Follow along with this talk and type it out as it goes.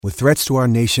With threats to our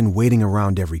nation waiting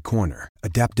around every corner,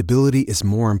 adaptability is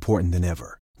more important than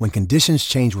ever. When conditions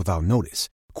change without notice,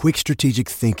 quick strategic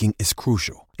thinking is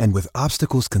crucial. And with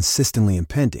obstacles consistently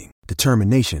impending,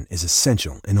 determination is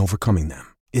essential in overcoming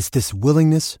them. It's this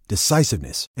willingness,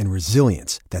 decisiveness, and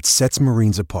resilience that sets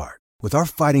Marines apart. With our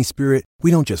fighting spirit, we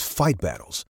don't just fight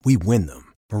battles, we win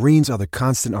them. Marines are the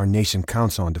constant our nation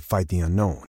counts on to fight the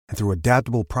unknown. And through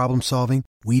adaptable problem solving,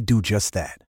 we do just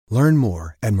that. Learn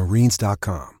more at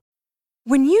marines.com.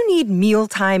 When you need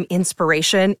mealtime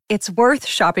inspiration, it's worth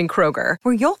shopping Kroger,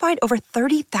 where you'll find over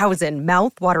 30,000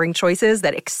 mouth-watering choices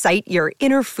that excite your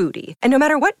inner foodie. And no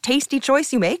matter what tasty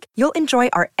choice you make, you'll enjoy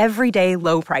our everyday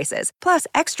low prices, plus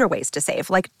extra ways to save,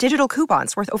 like digital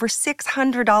coupons worth over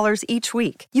 $600 each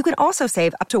week. You can also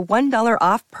save up to $1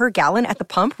 off per gallon at the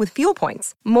pump with fuel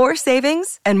points. More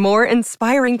savings and more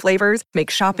inspiring flavors make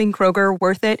shopping Kroger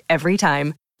worth it every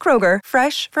time. Kroger,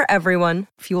 fresh for everyone.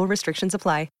 Fuel restrictions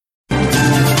apply.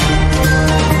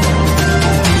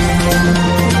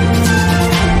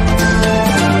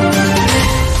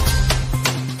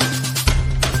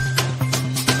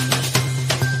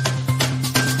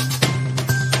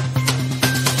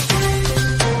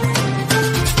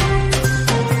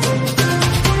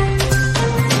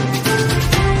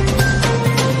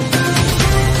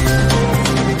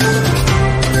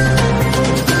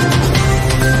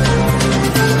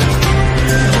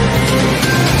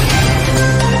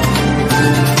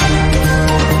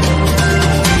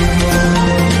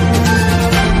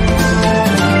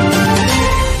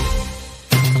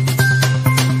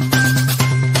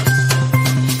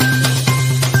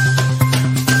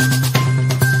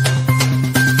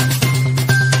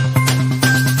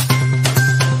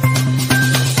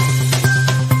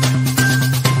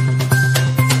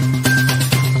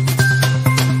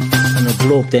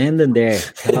 Ending there.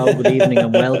 Hello, good evening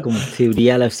and welcome to the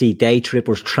LFC Day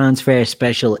Trippers Transfer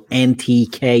Special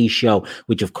NTK show,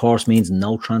 which of course means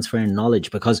no transfer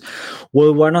knowledge, because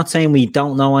we're not saying we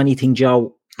don't know anything,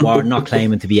 Joe. We're not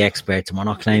claiming to be experts and we're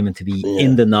not claiming to be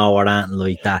in the know or anything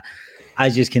like that.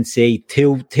 As you can see,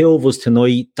 two of us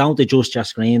tonight. Don't adjust your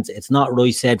screens. It's not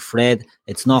Roy said Fred.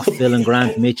 It's not Phil and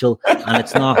Grant Mitchell. And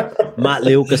it's not Matt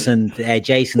Lucas and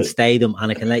Jason Statham.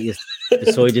 And I can let you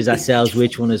decide yourselves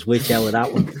which one is which out of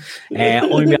that one.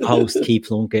 I'm your host, Keith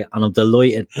Plunkett, and I'm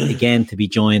delighted again to be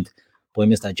joined by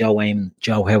Mr. Joe Wayman.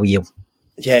 Joe, how are you?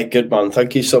 Yeah, good, man.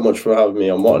 Thank you so much for having me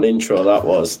on. What an intro that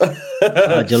was.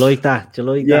 Do you like that? Do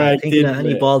you like that? I think that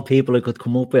any bald people I could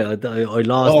come up with, I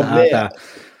lost that.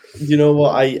 You know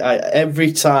what? I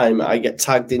every time I get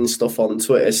tagged in stuff on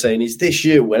Twitter saying, "Is this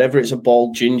you?" Whenever it's a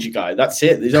bald ginger guy, that's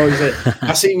it. There's always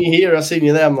I seen you here, I seen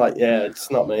you there. I'm like, yeah,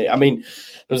 it's not me. I mean,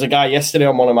 there was a guy yesterday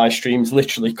on one of my streams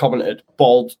literally commented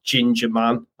 "bald ginger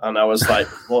man," and I was like,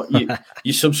 "What?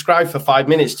 You subscribed for 5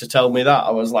 minutes to tell me that?"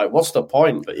 I was like, "What's the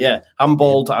point?" But yeah, I'm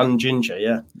bald and ginger.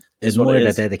 Yeah. It's more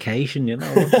the dedication, you know.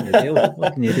 What can you do?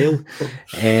 What can you do?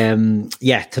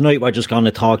 Tonight we're just going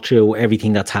to talk through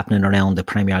everything that's happening around the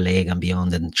Premier League and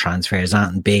beyond, and transfers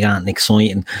and big and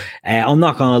exciting. I'm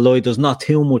not going to lie, there's not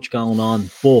too much going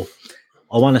on, but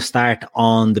I want to start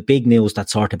on the big news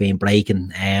that's sort of been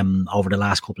breaking over the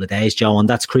last couple of days, Joe, and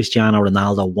that's Cristiano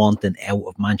Ronaldo wanting out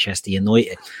of Manchester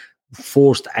United.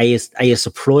 First, are you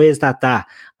surprised at that?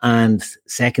 And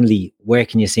secondly, where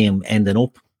can you see him ending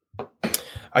up?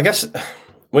 I guess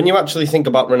when you actually think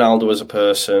about Ronaldo as a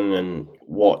person and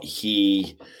what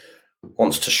he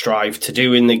wants to strive to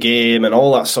do in the game and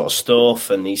all that sort of stuff,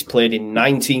 and he's played in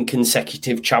 19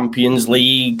 consecutive Champions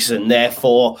Leagues, and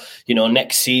therefore, you know,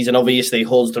 next season obviously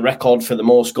holds the record for the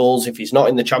most goals. If he's not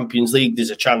in the Champions League, there's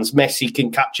a chance Messi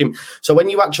can catch him. So when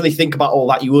you actually think about all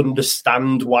that, you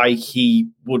understand why he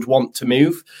would want to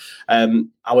move.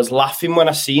 I was laughing when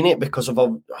I seen it because of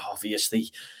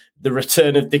obviously the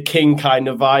return of the king kind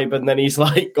of vibe, and then he's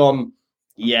like gone,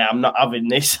 yeah, I'm not having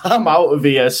this, I'm out of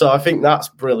here. So I think that's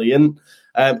brilliant.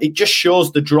 It just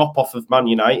shows the drop-off of Man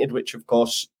United, which of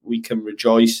course we can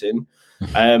rejoice in.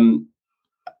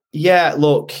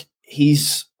 Look,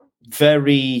 he's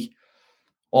very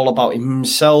all about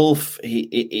himself.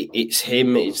 It's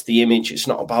him, it's the image, it's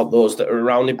not about those that are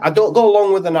around him. I don't go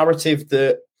along with the narrative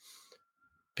that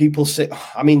people say,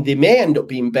 I mean, they may end up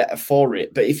being better for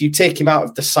it, but if you take him out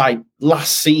of the side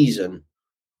last season,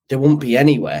 they won't be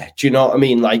anywhere. Do you know what I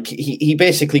mean? Like, he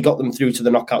basically got them through to the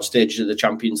knockout stages of the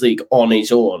Champions League on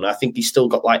his own. I think he's still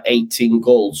got like 18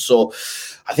 goals. So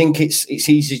I think it's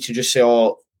easy to just say,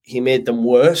 oh, he made them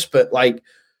worse. But like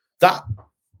that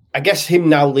I guess him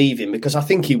now leaving, because I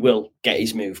think he will get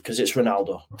his move because it's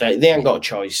Ronaldo. They ain't got a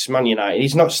choice. Man United,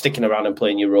 he's not sticking around and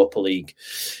playing Europa League.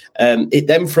 It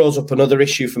then throws up another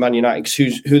issue for Man United,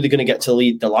 who they're going to get to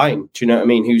lead the line. Do you know what I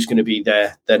mean? Who's going to be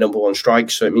their number one striker?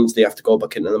 So it means they have to go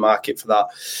back into the market for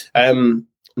that.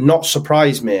 Not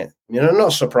surprised, mate. Not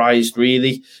surprised,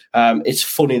 really. It's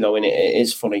funny, though, innit? It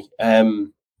is funny.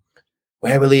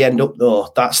 Where will he end up,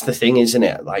 though? That's the thing, isn't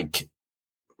it? Like,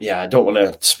 yeah, I don't want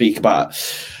to speak about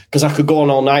it because I could go on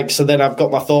all night. So then I've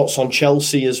got my thoughts on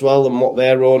Chelsea as well and what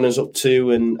their owner's up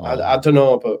to. And I don't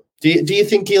know, but do you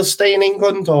think he'll stay in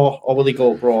England or will he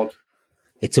go abroad?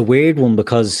 It's a weird one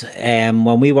because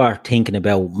when we were thinking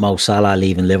about Mo Salah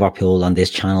leaving Liverpool on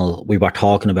this channel, we were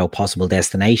talking about possible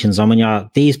destinations. I mean,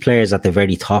 these players at the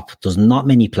very top, there's not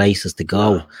many places to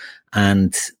go. Yeah.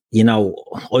 And, I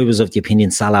was of the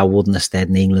opinion Salah wouldn't have stayed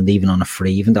in England even on a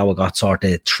free, even though I got sort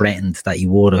of threatened that he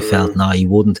would have felt, no, he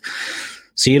wouldn't.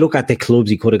 So you look at the clubs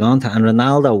he could have gone to, and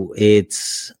Ronaldo,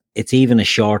 it's even a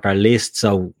shorter list,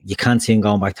 so you can't see him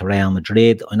going back to Real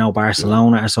Madrid. I know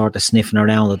Barcelona are sort of sniffing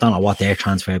around. I don't know what their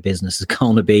transfer business is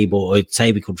going to be, but I'd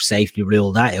say we could safely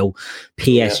rule that out.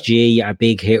 PSG are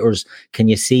big hitters. Can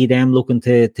you see them looking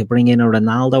to bring in a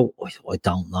Ronaldo? I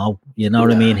don't know. You know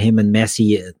what I mean? Him and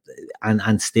Messi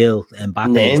and still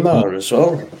Mbappe. Neymar as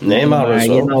well.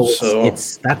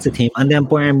 That's a team. And then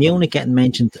Bayern Munich getting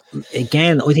mentioned.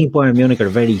 Again, I think Bayern Munich are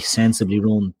very sensibly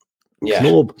run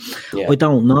club. I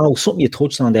don't know. Something you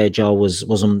touched on there, Joe, was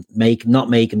him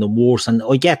not making them worse. And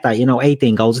I get that,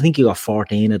 18 goals. I think he got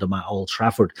 14 of them at Old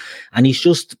Trafford. And he's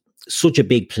just such a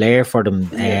big player for them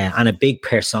and a big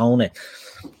persona.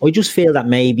 I just feel that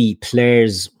maybe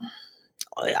players,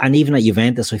 and even at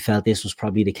Juventus, I felt this was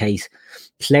probably the case.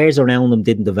 Players around them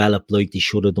didn't develop like they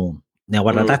should have done. Now,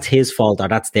 whether that's his fault or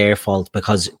that's their fault,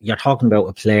 because you're talking about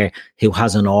a player who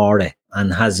has an aura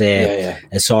and has a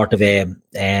sort of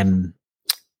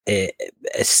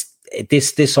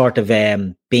this sort of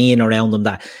being around him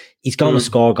that he's going to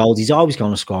score goals. He's always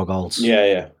going to score goals.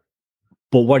 Yeah.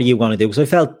 But what are you going to do? Because I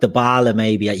felt Dybala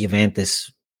maybe at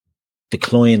Juventus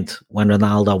declined when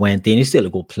Ronaldo went in. He's still a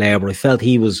good player, but I felt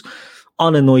he was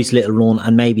on a nice little run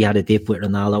and maybe had a dip with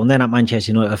Ronaldo. And then at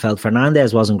Manchester United, I felt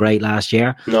Fernandes wasn't great last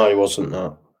year. No, he wasn't,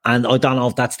 no. And I don't know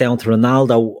if that's down to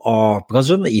Ronaldo or because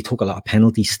he took a lot of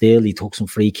penalties still. He took some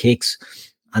free kicks.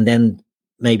 And then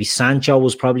maybe Sancho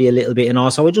was probably a little bit in awe.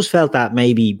 So I just felt that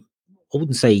maybe, I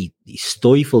wouldn't say he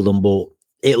stifled them, but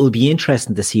it'll be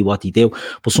interesting to see what he do.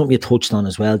 But something you touched on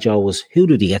as well, Joe, was who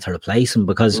did he get to replace him?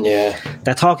 Because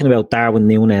they're talking about Darwin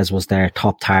Núñez was their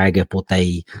top target, but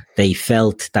they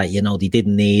felt that, they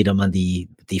didn't need him and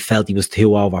they felt he was too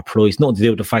overpriced. Nothing to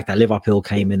do with the fact that Liverpool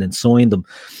came in and signed him.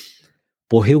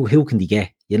 But who can they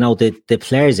get? The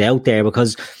players out there,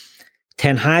 because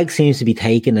Ten Hag seems to be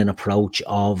taking an approach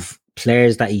of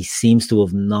players that he seems to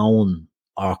have known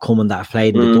or coming that have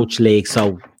played in the Dutch league.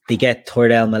 So they get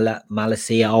Tyrell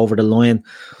Malacia over the line.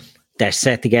 They're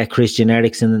set to get Christian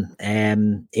Eriksen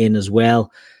in as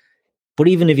well. But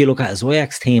even if you look at his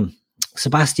Ajax team,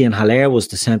 Sebastian Haller was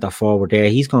the centre forward there.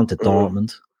 He's gone to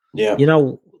Dortmund. Yeah.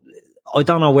 I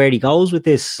don't know where he goes with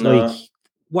this. No. Like,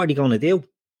 what are they going to do?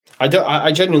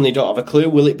 I genuinely don't have a clue.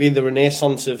 Will it be the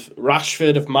renaissance of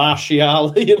Rashford, of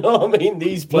Martial? You know what I mean?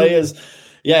 These players.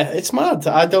 Yeah, it's mad.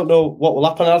 I don't know what will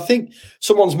happen. I think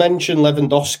someone's mentioned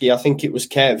Lewandowski. I think it was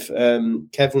Kev.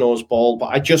 Kev knows ball, but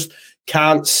I just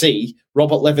can't see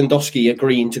Robert Lewandowski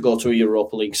agreeing to go to a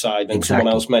Europa League side. And someone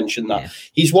else mentioned that.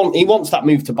 Yeah. He wants that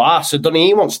move to Barca, doesn't he?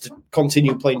 He wants to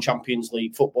continue playing Champions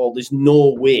League football. There's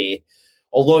no way,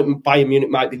 although Bayern Munich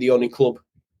might be the only club,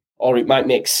 or it might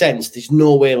make sense, there's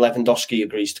no way Lewandowski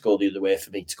agrees to go the other way for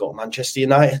me to go to Manchester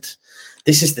United.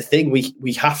 This is the thing.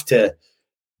 We have to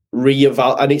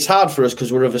reevaluate, and it's hard for us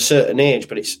because we're of a certain age,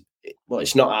 but it's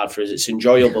not hard for us, it's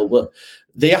enjoyable, but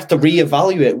they have to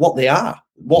reevaluate what they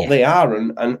are,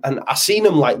 and I seen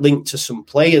them like linked to some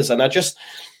players, and I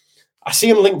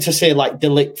see them linked to say like De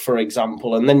Ligt, for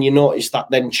example, and then you notice that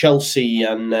then Chelsea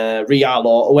and Real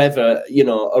or whoever,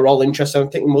 are all interested. I'm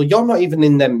thinking, well, you're not even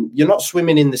in them, you're not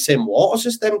swimming in the same waters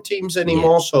as them teams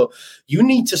anymore, so you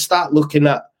need to start looking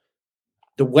at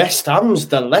the West Hams,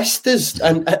 the Leicesters,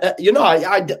 and it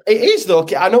is though.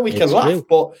 I know we can laugh,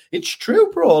 but it's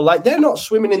true, bro. Like they're not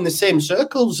swimming in the same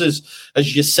circles as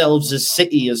yourselves, as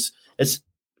City, as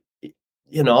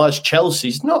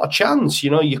Chelsea's. Not a chance.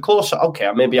 You're closer. Okay,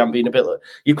 maybe I'm being a bit.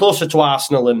 You're closer to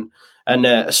Arsenal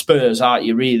and Spurs, aren't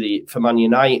you? Really, for Man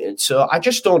United. So I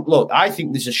just don't look. I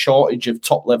think there's a shortage of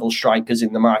top level strikers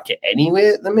in the market anyway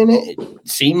at the minute. It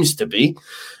seems to be.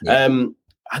 Yeah.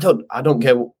 I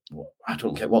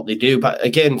don't get what they do, but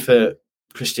again, for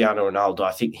Cristiano Ronaldo,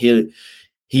 I think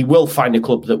he will find a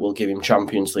club that will give him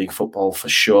Champions League football for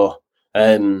sure.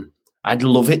 I'd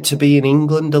love it to be in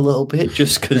England a little bit,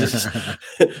 just because,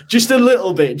 just a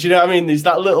little bit. Do you know what I mean? There's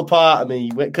that little part of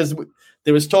me, because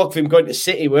there was talk of him going to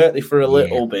City, weren't they, for a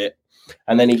little bit.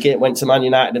 And then he went to Man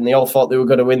United and they all thought they were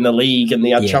going to win the league and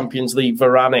they had Champions League,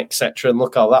 Varane, etc. And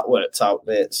look how that worked out,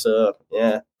 mate. So,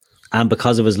 yeah. And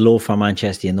because of his love for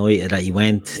Manchester United, that he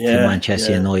went to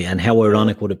Manchester United, and how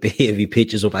ironic would it be if he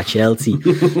pitches up at Chelsea?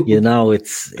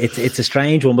 It's a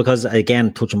strange one, because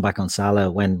again, touching back on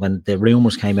Salah, when the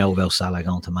rumours came out about Salah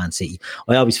going to Man City,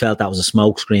 I always felt that was a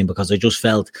smokescreen, because I just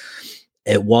felt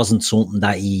it wasn't something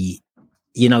that he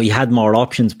had more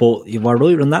options. But you were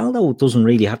right, Ronaldo doesn't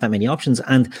really have that many options.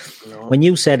 And when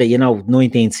you said it,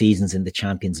 19 seasons in the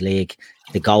Champions League,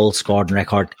 the goal scored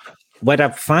record.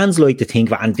 Whether fans like to think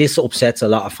of it, and this upsets a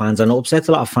lot of fans, and it upsets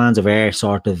a lot of fans of our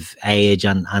sort of age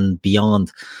and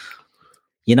beyond.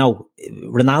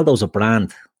 Ronaldo's a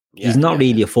brand. He's not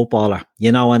really a footballer,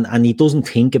 and he doesn't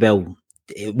think about,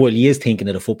 well, he is thinking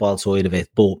of the football side of it,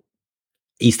 but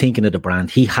he's thinking of the brand.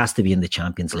 He has to be in the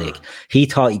Champions League. He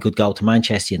thought he could go to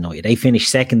Manchester United. They finished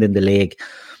second in the league.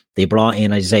 They brought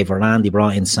in, as you say, Varane, they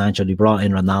brought in Sancho, they brought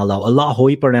in Ronaldo. A lot of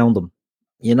hype around them.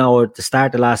 At the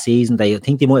start of last season, I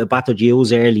think they might have battered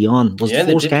Hughes early on. Was the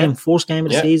first game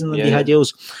of the season that they had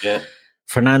Hughes? Yeah.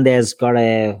 Fernandes got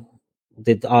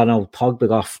Pogba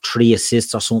got 3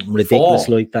 assists or something ridiculous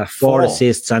like that. 4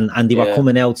 assists, and they were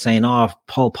coming out saying,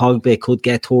 Paul Pogba could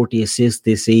get 30 assists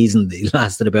this season. It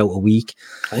lasted about a week.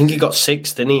 I think he got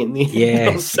 6, didn't he? He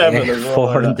got 7 as well.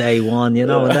 4 on day one, and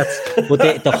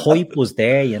but the hype was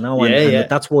there, and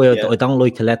that's why I don't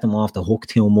like to let them off the hook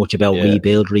too much about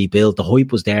rebuild. The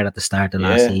hype was there at the start of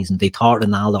last season. They thought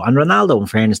Ronaldo, in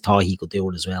fairness, thought he could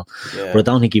do it as well. But I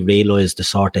don't think he realised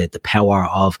the power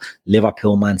of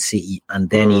Liverpool, Man City, and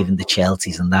then even the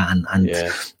Chelseas and that,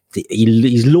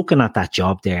 he's looking at that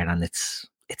job there, and it's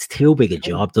too big a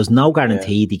job. There's no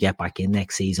guarantee they get back in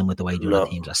next season with the way the other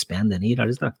teams are spending either,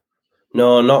 is there?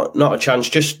 No, not a chance.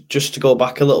 Just to go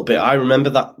back a little bit, I remember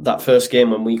that first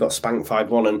game when we got spanked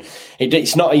 5-1, and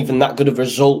it's not even that good of a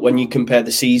result when you compare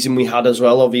the season we had as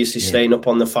well, obviously staying up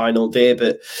on the final day.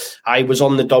 But I was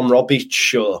on the Dom Robbie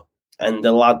show, and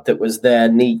the lad that was there,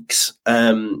 Neeks,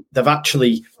 they've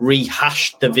actually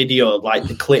rehashed the video, like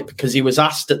the clip, because he was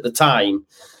asked at the time,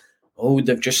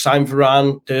 they've just signed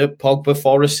Varane, Pogba,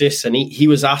 4 assists. And he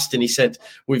was asked, and he said,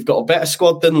 we've got a better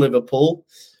squad than Liverpool.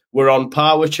 We're on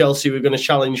par with Chelsea. We're going to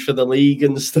challenge for the league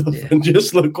and stuff. Yeah. And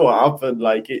just look what happened.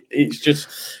 Like, it's just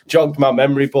jogged my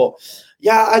memory. But,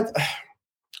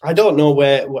 I don't know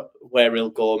where he'll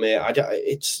go, mate.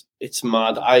 It's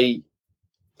mad.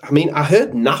 I mean, I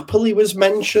heard Napoli was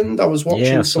mentioned. I was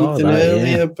watching something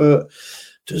earlier, but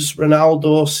does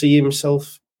Ronaldo see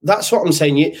himself? That's what I'm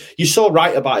saying. You're so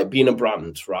right about it being a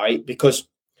brand, right? Because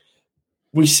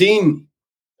we've seen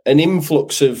an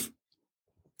influx of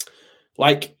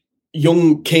like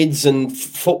young kids and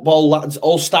football lads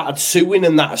all started suing,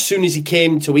 and that as soon as he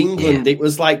came to England, it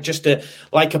was like just a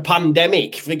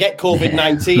pandemic. Forget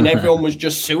COVID-19, everyone was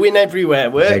just suing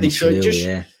everywhere, weren't they? So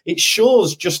it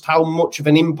shows just how much of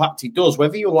an impact he does.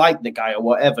 Whether you like the guy or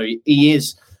whatever, he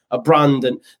is a brand,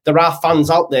 and there are fans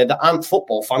out there that aren't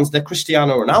football fans, they're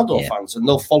Cristiano Ronaldo fans, and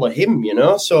they'll follow him,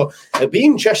 So it'd be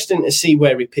interesting to see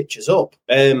where he pitches up.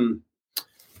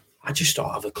 I just don't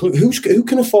have a clue. Who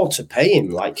can afford to pay him?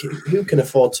 Like, who can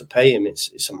afford to pay him?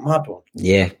 It's a mad one.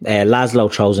 Yeah.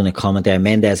 Laszlo throws in a comment there.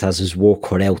 Mendes has his work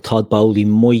cut out. Todd Bowley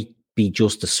might be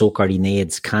just the sucker he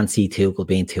needs. Can't see Tuchel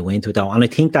being too into it, though. And I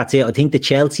think that's it. I think the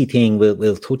Chelsea thing,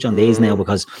 we'll touch on these now,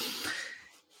 because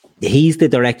he's the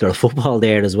director of football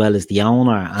there as well as the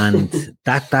owner, and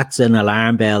that's an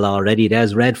alarm bell already.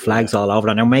 There's red flags all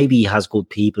over. Now, maybe he has good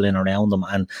people in around him,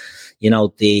 and,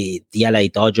 the LA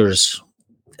Dodgers,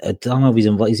 I don't know if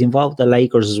he's involved with the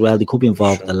Lakers as well. They could be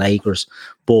involved with the Lakers,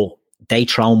 but they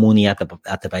throw money at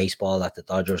the baseball, at the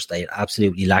Dodgers. They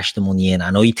absolutely lash the money in,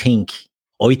 and I think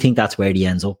that's where he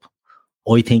ends up.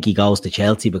 I think he goes to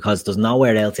Chelsea because there's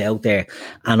nowhere else out there.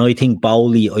 And I think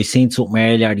Bowley, I seen something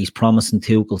earlier, he's promising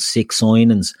Tuchel 6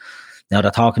 signings. Now they're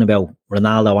talking about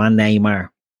Ronaldo and Neymar.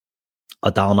 I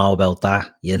don't know about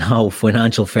that.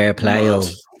 Financial fair play will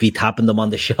be tapping them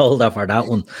on the shoulder for that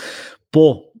one.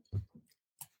 But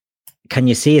can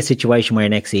you see a situation where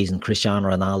next season Cristiano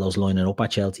Ronaldo's lining up at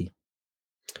Chelsea?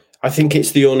 I think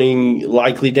it's the only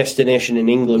likely destination in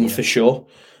England for sure.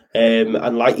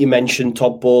 And like you mentioned,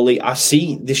 Todd Bowley, I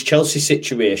see this Chelsea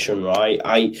situation,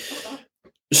 right?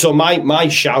 So my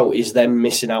shout is them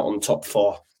missing out on top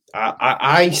 4.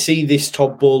 I see this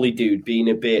Todd Bowley dude being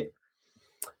a bit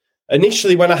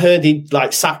initially when I heard he'd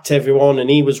like sacked everyone and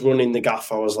he was running the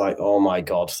gaff, I was like, oh my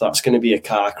God, that's going to be a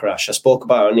car crash. I spoke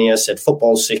about it on here, said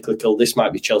football's cyclical. This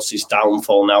might be Chelsea's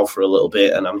downfall now for a little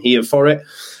bit, and I'm here for it.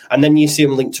 And then you see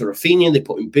him linked to Rafinha, they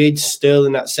put in bids,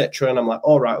 Sterling, etc. And I'm like,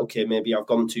 all right, okay, maybe I've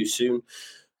gone too soon.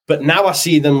 But now I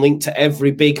see them linked to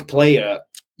every big player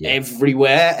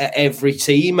everywhere at every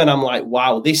team. And I'm like,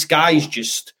 wow, this guy's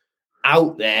just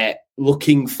out there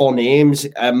looking for names,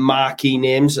 marquee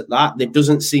names at that. There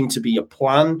doesn't seem to be a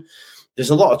plan. There's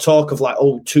a lot of talk of like,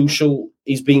 oh, Tuchel,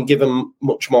 he's been given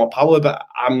much more power, but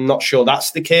I'm not sure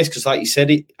that's the case because, like you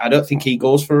said, I don't think he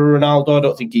goes for a Ronaldo. I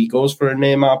don't think he goes for a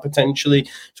Neymar potentially.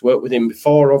 He's worked with him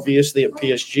before, obviously, at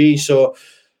PSG. So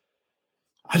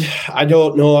I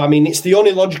don't know. I mean, it's the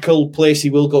only logical place he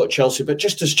will go at Chelsea, but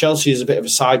just as Chelsea is a bit of a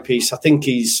side piece, I think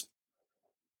he's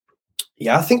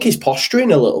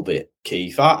posturing a little bit,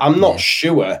 Keith. I'm not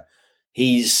sure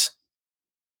he's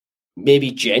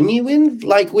maybe genuine,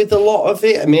 like with a lot of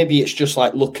it. And maybe it's just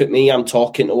like, look at me, I'm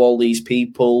talking to all these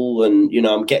people and, you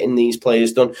know, I'm getting these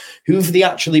players done. Who've they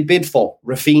actually bid for?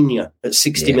 Rafinha at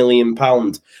 £60 million.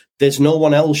 There's no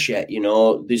one else yet, you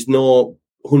know. There's no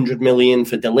 100 million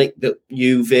for De Ligt that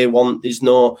Juve want. There's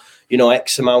no, you know,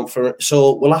 X amount for it.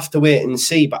 So we'll have to wait and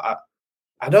see. But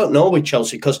I don't know with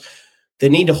Chelsea because they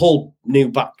need a whole new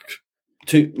back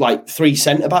to like 3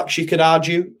 centre-backs, you could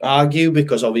argue,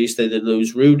 because obviously they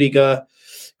lose Rudiger,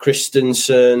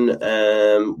 Christensen,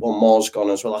 one more's gone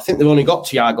as well. I think they've only got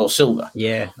Thiago Silva.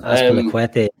 Yeah,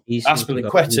 Azpilicueta.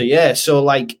 Azpilicueta, yeah. So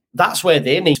like that's where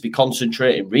they need to be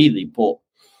concentrating really, but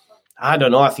I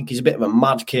don't know. I think he's a bit of a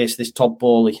mad case, this Todd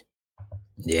Bowley.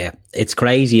 Yeah, it's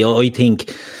crazy. I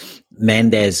think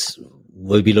Mendes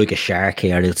will be like a shark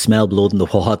here. He'll smell blood in the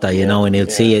water, you know, and he'll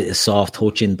see a soft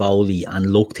touch in Bowley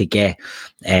and look to get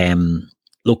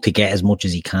as much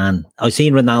as he can. I've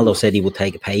seen Ronaldo said he would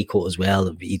take a pay cut as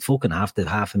well. He'd fucking have to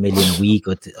 $500,000 a week.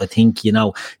 I think, you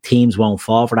know, teams won't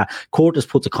fall for that. Curtis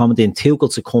puts a comment in,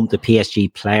 Tuchel succumbed to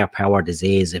PSG player power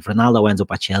disease. If Ronaldo ends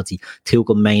up at Chelsea,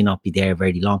 Tuchel may not be there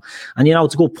very long. And, you know,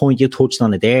 it's a good point. You touched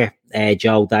on it there,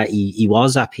 Joe, that he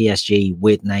was at PSG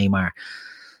with Neymar.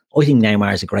 I think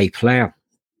Neymar is a great player,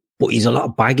 but he's a lot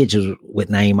of baggage with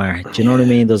Neymar. Do you know what I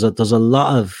mean? There's a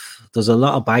lot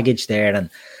of baggage there, and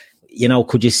you know,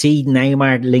 could you see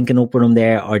Neymar linking up with him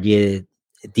there, or do you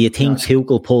think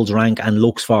Tuchel pulls rank and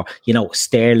looks for, you know,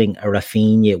 Sterling or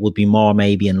Rafinha would be more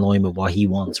maybe in line with what he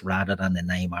wants rather than the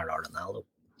Neymar or Ronaldo?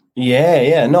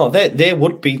 Yeah, no, they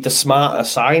would be the smarter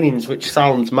signings, which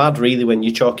sounds mad really when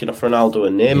you're chalking off Ronaldo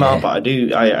and Neymar, but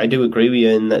I do agree with you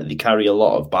in that they carry a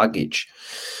lot of baggage.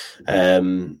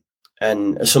 And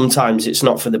sometimes it's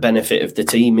not for the benefit of the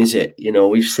team, is it? You know,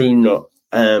 we've seen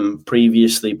that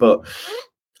previously, but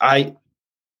I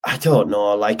don't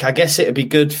know. Like, I guess it'd be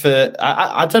good for,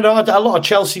 I don't know, a lot of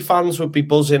Chelsea fans would be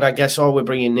buzzing, I guess, we're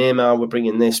bringing Neymar, we're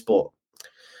bringing this, but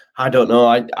I don't know.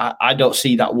 I don't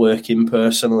see that working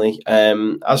personally.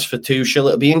 As for Tuchel,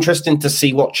 it'll be interesting to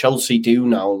see what Chelsea do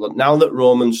now. Now that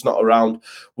Roman's not around,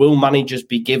 will managers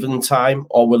be given time,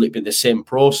 or will it be the same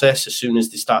process? As soon as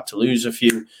they start to lose a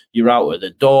few, you're out of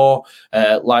the door,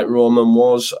 like Roman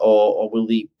was, or will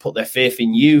they put their faith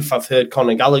in youth? I've heard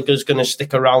Conor Gallagher's going to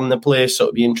stick around the place, so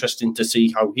it'll be interesting to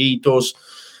see how he does.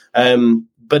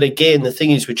 But again, the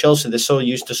thing is with Chelsea, they're so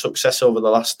used to success over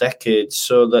the last decade,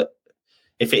 so that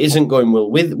if it isn't going well,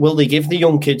 will they give the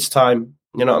young kids time?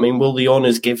 You know what I mean? Will the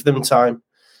owners give them time?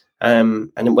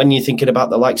 And when you're thinking about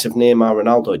the likes of Neymar,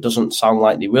 Ronaldo, it doesn't sound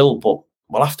like they will, but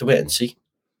we'll have to wait and see.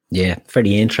 Yeah,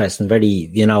 very interesting, very,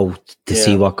 you know, to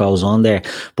see what goes on there.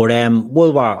 But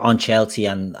we'll were on Chelsea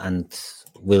and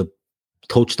we'll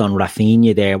touched on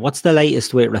Rafinha there. What's the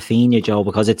latest with Rafinha, Joe?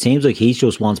 Because it seems like he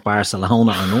just wants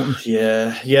Barcelona or nothing.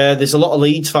 Yeah. There's a lot of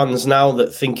Leeds fans now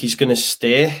that think he's going to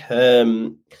stay.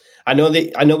 I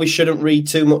know we shouldn't read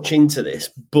too much into this,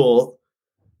 but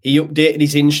he updated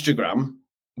his Instagram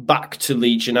back to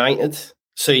Leeds United.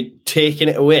 So he'd taken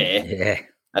it away.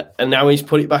 Yeah. And now he's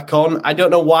put it back on. I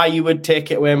don't know why you would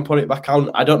take it away and put it back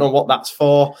on. I don't know what that's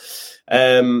for. Bit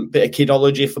of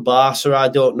kidology for Barca, I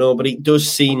don't know. But it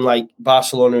does seem like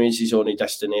Barcelona is his only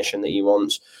destination that he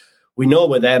wants. We know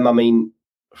with them, I mean,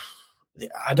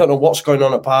 I don't know what's going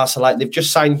on at Barca. Like, they've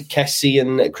just signed Kessie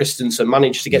and Christensen,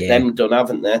 managed to get them done,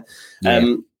 haven't they?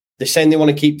 Yeah. They're saying they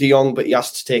want to keep De Jong, but he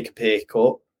has to take a pay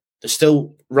cut. They're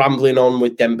still rambling on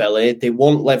with Dembele. They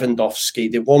want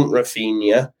Lewandowski. They want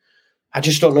Rafinha. I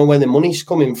just don't know where the money's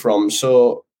coming from.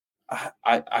 So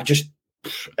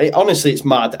honestly, it's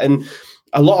mad. And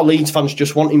a lot of Leeds fans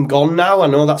just want him gone now. I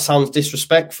know that sounds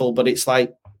disrespectful, but it's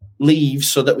like, leave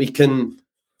so that we can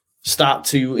start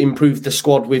to improve the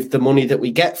squad with the money that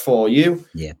we get for you.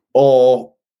 Yeah.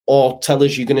 Or or tell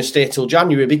us you're going to stay till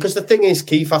January. Because the thing is,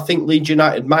 Keith, I think Leeds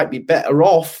United might be better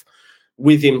off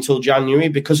with him till January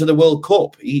because of the World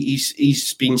Cup.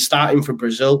 He's been starting for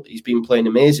Brazil. He's been playing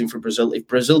amazing for Brazil. If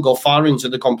Brazil go far into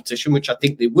the competition, which I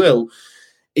think they will,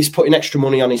 it's putting extra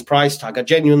money on his price tag. I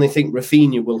genuinely think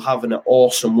Rafinha will have an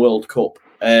awesome World Cup.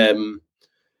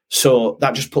 So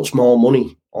that just puts more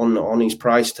money on his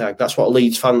price tag. That's what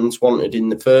Leeds fans wanted in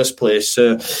the first place.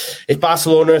 So if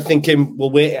Barcelona are thinking,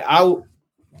 we'll wait it out,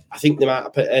 I think they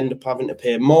might end up having to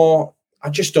pay more. I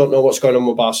just don't know what's going on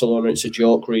with Barcelona. It's a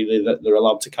joke, really, that they're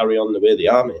allowed to carry on the way they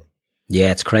are, mate.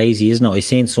 Yeah, it's crazy, isn't it? I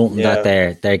seen something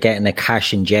that they're getting a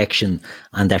cash injection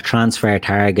and their transfer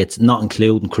targets, not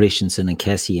including Christensen and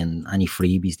Kessie and any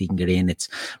freebies they can get in. It's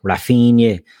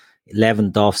Rafinha,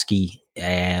 Lewandowski,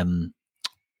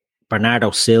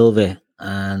 Bernardo Silva,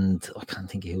 and I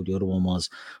can't think of who the other one was,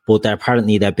 but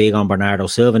they're big on Bernardo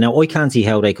Silva. Now, I can't see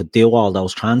how they could do all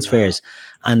those transfers,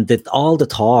 and that all the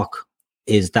talk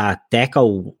is that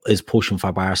Deco is pushing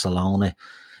for Barcelona.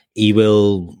 He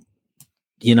will,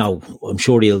 I'm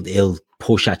sure he'll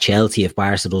push at Chelsea if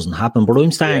Barca doesn't happen. But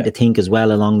I'm starting to think as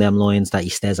well along them lines that he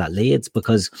stays at Leeds,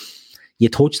 because you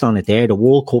touched on it there. The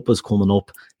World Cup is coming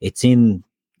up. It's in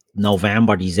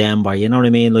November, December. You know what I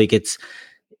mean? Like,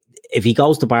 if he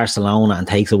goes to Barcelona and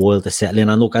takes a while to settle in,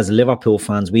 and look, as Liverpool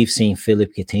fans, we've seen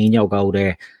Philippe Coutinho go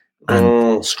there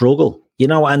and struggle.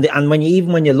 And when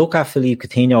you look at Philippe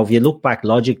Coutinho, if you look back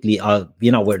logically,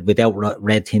 without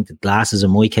red tinted glasses in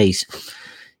my case,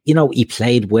 he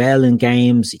played well in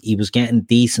games. He was getting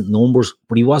decent numbers,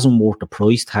 but he wasn't worth the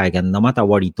price tag. And no matter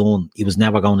what he done, he was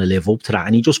never going to live up to that.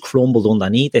 And he just crumbled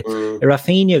underneath it. If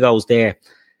Rafinha goes there,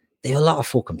 they have a lot of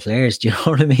fucking players. Do you know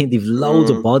what I mean? They've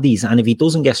loads of bodies. And if he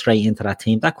doesn't get straight into that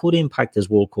team, that could impact his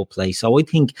World Cup play. So I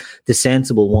think the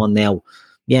sensible one now,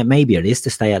 maybe it is to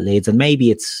stay at Leeds, and maybe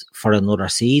it's for another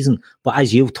season. But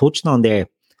as you've touched on there,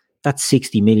 that's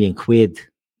 60 million quid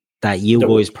that you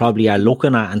guys probably are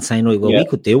looking at and saying, right, well, we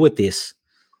could deal with this.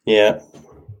 Yeah.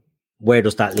 Where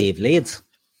does that leave Leeds?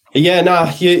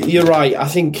 Yeah, you're right. I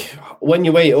think when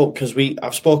you weigh it up, because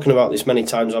I've spoken about this many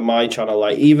times on my channel,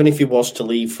 like, even if he was to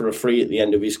leave for a free at the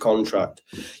end of his contract,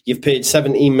 you've paid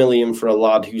 17 million for a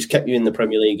lad who's kept you in the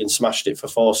Premier League and smashed it for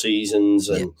 4 seasons.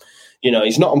 And,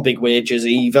 he's not on big wages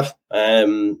either.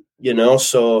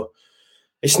 So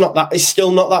it's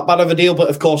still not that bad of a deal.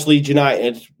 But of course, Leeds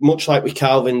United, much like with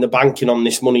Calvin, they're banking on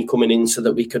this money coming in so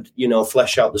that we could,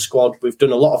 flesh out the squad. We've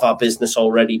done a lot of our business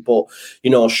already, but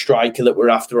a striker that we're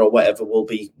after or whatever will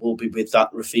be with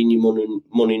that Rafinha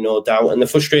money, no doubt. And the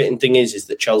frustrating thing is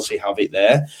that Chelsea have it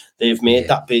there. They've made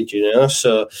that bid,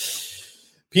 so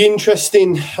be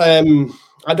interesting.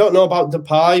 I don't know about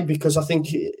Depay, because I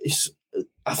think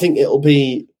it'll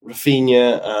be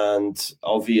Rafinha and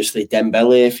obviously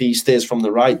Dembele if he stays from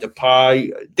the right.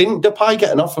 Didn't Depay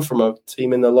get an offer from a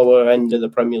team in the lower end of the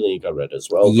Premier League, I read as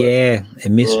well? Yeah, a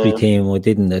mystery team. I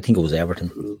think it was Everton.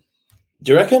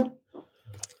 Do you reckon?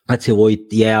 I'd say,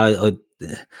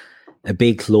 a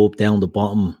big club down the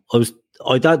bottom.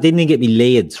 That didn't get me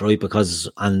Leeds, right? Because,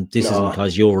 and this isn't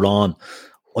because you're on,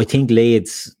 I think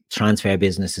Leeds transfer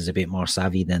business is a bit more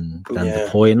savvy than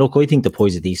Depay. And look, I think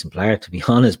Depay's a decent player, to be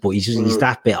honest, but he's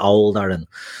that bit older, and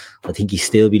I think he'd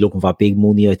still be looking for big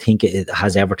money. I think it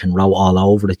has Everton wrote all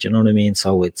over it, you know what I mean?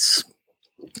 So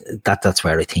that's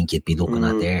where I think you'd be looking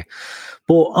at there.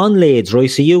 But on Leeds, right,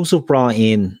 so you've brought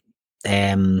in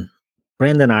Brendan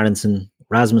Aronson,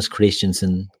 Rasmus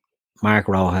Christensen, Mark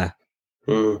Roja.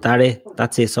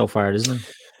 That's it so far, isn't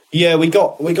it? Yeah, we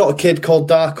got a kid called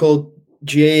Darko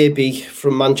JB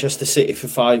from Manchester City for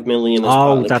 5 million.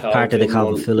 That's part of the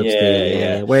Calvin Phillips deal.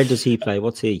 Yeah. Where does he play?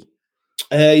 What's he?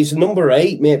 He's number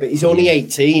 8, mate, but he's only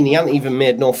 18. He hadn't even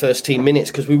made no first team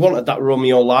minutes because we wanted that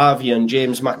Romeo Lavia and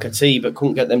James McAtee, but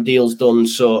couldn't get them deals done.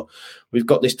 So we've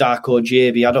got this Darko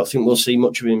JB. I don't think we'll see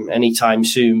much of him anytime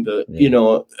soon, but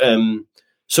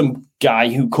some guy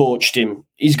who coached him,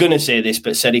 he's going to say this,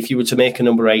 but said if you were to make a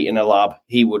number 8 in a lab,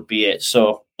 he would be it.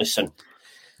 So listen.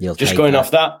 Just going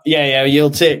off that, you'll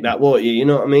take that, won't you? You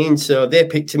know what I mean? So they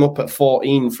picked him up at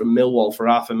 14 from Millwall for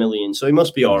 $500,000, so he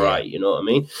must be all right. You know what I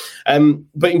mean?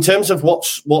 But in terms of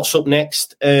what's up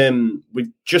next, these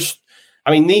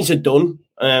are done,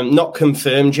 not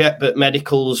confirmed yet, but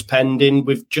medicals pending.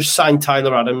 We've just signed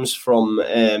Tyler Adams from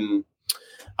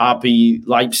RB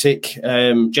Leipzig.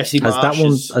 Jesse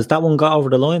Marsh has that one got over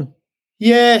the line?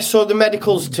 Yeah. So the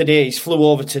medicals today, he's flew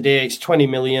over today. It's 20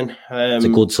 million. It's a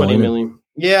good sign. 20 million.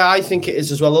 Yeah, I think it is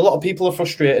as well. A lot of people are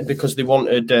frustrated because they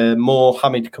wanted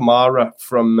Mohamed Kamara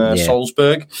from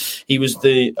Salzburg. He was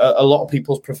a lot of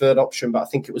people's preferred option, but I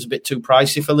think it was a bit too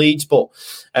pricey for Leeds. But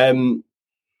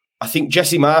I think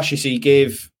Jesse Marsh, you see,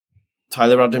 gave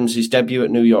Tyler Adams his debut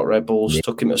at New York Red Bulls,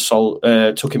 took him to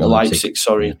Leipzig,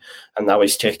 and now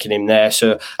he's taking him there.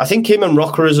 So I think him and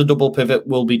Rocker as a double pivot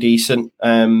will be decent.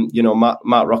 Matt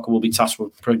Rocker will be tasked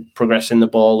with progressing the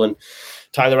ball, and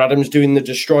Tyler Adams doing the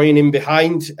destroying in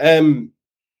behind. And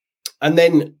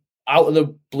then out of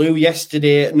the blue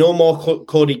yesterday, no more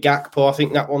Cody Gakpo. I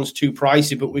think that one's too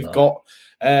pricey, but we've got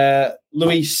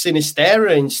Luis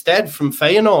Sinisterra instead from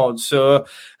Feyenoord. So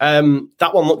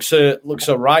that one looks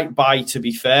a right buy, to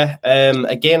be fair.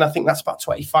 Again, I think that's about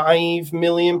 25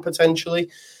 million potentially.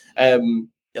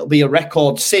 It'll be a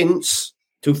record since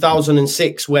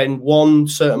 2006 when one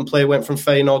certain player went from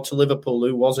Feyenoord to Liverpool.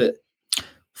 Who was it?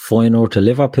 Feyenoord to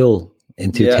Liverpool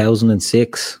in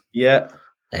 2006. Yeah.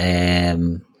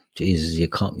 Jesus, you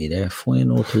caught me there.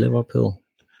 Feyenoord to Liverpool.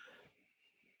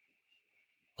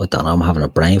 I don't know, I'm having a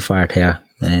brain fart here.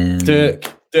 Dirk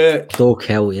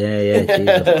out, yeah.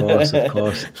 Jeez, of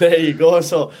course. There you go.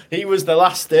 So he was the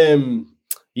last.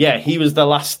 He was the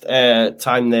last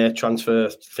time their transfer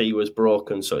fee was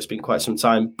broken. So it's been quite some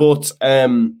time. But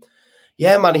man,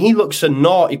 he looks a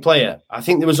naughty player. I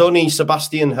think there was only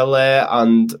Sebastian Haller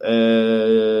and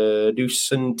Dusan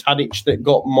Tadic that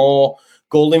got more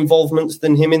goal involvements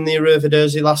than him in the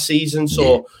Eredivisie last season.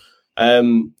 So.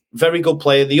 Very good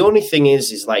player. The only thing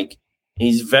is like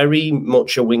he's very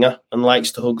much a winger and likes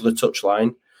to hug the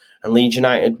touchline. And Leeds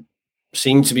United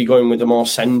seem to be going with a more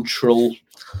central,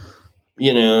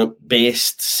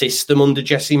 based system under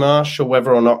Jesse Marsh. Or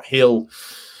whether or not he'll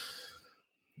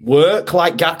work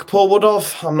like Gakpo would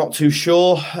have, I'm not too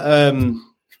sure.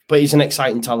 But he's an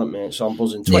exciting talent, mate. So I'm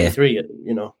buzzing. 23,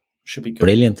 should be good.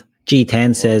 Brilliant.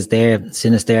 G10 says there,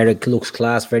 Sinister looks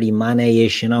class, very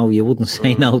Mane-ish, you wouldn't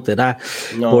say no to that.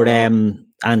 No. But and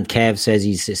Kev says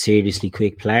he's a seriously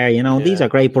quick player, these are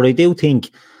great, but I do think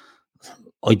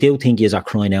he's are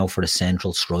crying out for a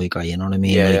central striker, you know what I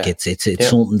mean? It's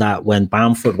something that when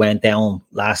Bamford went down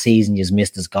last season, you just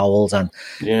missed his goals, and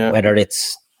whether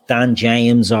it's Dan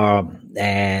James or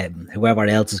whoever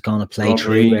else is going to play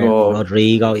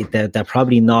Rodrigo, they're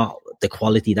probably not the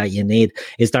quality that you need.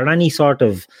 Is there any sort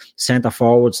of centre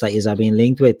forwards that is being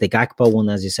linked with? The Gakpo one,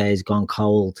 as you say, has gone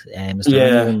cold. Is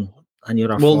there any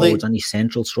other forwards, any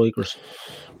central strikers?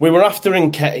 We were after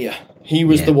Nketiah. He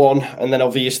was the one, and then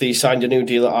obviously he signed a new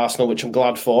deal at Arsenal, which I'm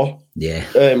glad for. Yeah.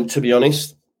 To be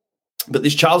honest, but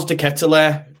there's Charles de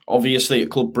Ketelaere, obviously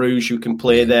at Club Brugge, who can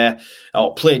play there,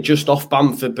 or play just off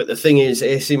Bamford. But the thing is,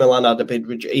 AC Milan had a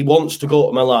bid. He wants to go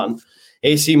to Milan.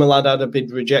 AC Milan had a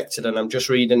bid rejected, and I'm just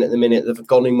reading at the minute they've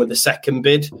gone in with the second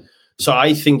bid. So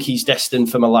I think he's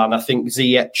destined for Milan. I think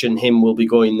Ziyech and him will be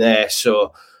going there.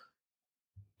 So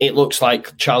it looks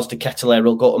like Charles de Ketelaere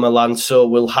will go to Milan. So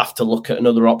we'll have to look at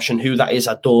another option. Who that is,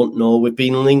 I don't know. We've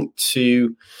been linked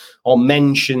to or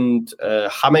mentioned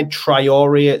Hamed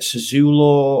Traore at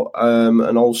Sassuolo,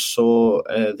 and also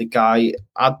the guy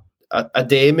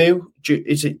Ademu.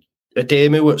 Is it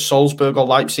Ademu at Salzburg or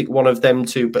Leipzig, one of them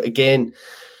two. But again,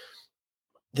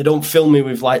 they don't fill me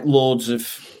with like loads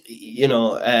of,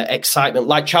 excitement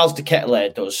like Charles de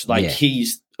Ketelaere does. Like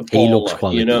he's a baller, he looks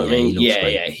quality, you know what I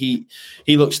mean?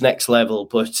 He looks next level.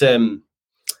 But I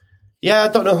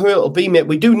don't know who it'll be, mate.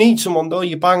 We do need someone though.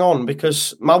 You bang on,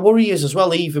 because my worry is as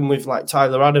well, even with like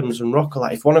Tyler Adams and Rocker,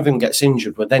 like if one of them gets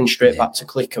injured, we're then straight back to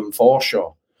Clickham for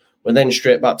sure. We're then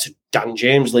straight back to Dan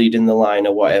James leading the line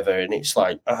or whatever. And it's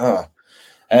like,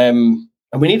 and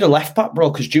we need a left back, bro,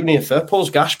 because Junior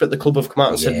Firpo's gash, but the club have come out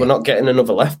and said, we're not getting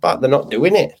another left back. They're not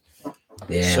doing it.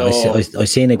 Yeah, so, I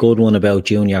seen a good one about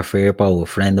Junior Firpo. A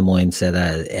friend of mine said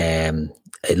that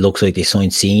it looks like they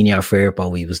signed Senior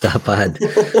Firpo. He was that bad.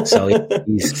 So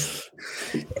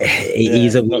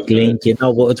he's a weak link,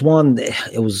 but it's one.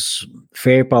 It was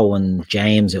Firpo and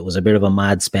James. It was a bit of a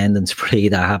mad spending spree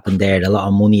that happened there. A lot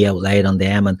of money outlaid on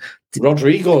them, and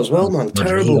Rodrigo as well, man.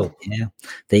 Terrible. Yeah,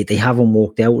 they haven't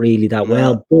worked out really that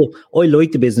well. But I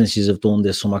like the businesses have done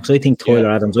this summer, because I think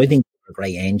Tyler Adams, I think a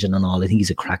great engine and all. I think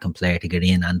he's a cracking player to get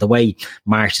in, and the way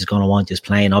Marsh is going to want his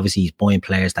playing, obviously he's buying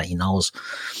players that he knows.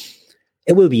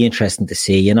 It will be interesting to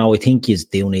see. I think you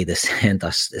do need a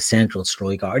central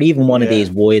striker, or even one of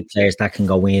these wide players that can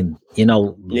go in.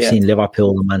 We've seen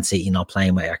Liverpool and Man City not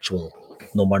playing with actual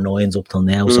number 9s up till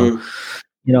now. So,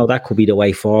 that could be the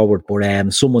way forward.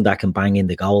 But someone that can bang in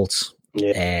the goals,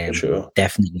 sure.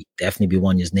 definitely be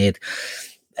one you need.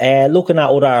 Looking at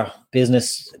other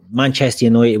business, Manchester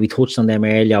United, we touched on them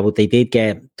earlier, but they did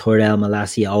get Tyrell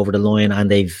Malacia over the line, and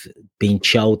they've been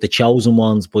the chosen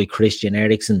ones by Christian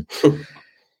Eriksen.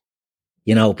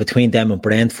 Between them and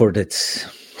Brentford, it's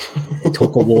it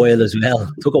took a while as well.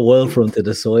 It took a while for him to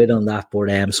decide on that.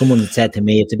 But someone said to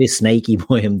me, it's a bit snaky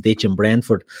by him ditching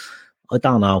Brentford. I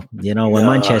don't know. When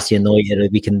Manchester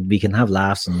United, we can have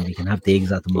laughs and we can have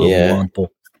digs at them all we want, but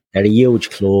they're a huge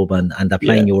club and they're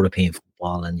playing European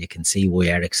football, and you can see why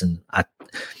Eriksen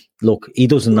look, he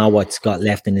doesn't know what's got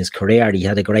left in his career. He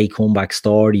had a great comeback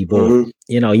story, but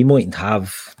he mightn't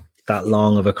have that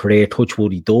long of a career. Touch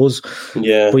wood, he does.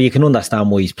 Yeah. But you can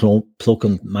understand why he's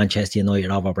plucking Manchester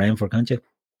United over Brentford, can't you?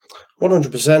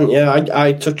 100%. Yeah,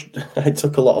 I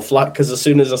took a lot of flack because as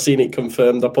soon as I seen it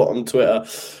confirmed, I put on Twitter,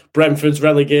 Brentford's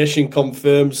relegation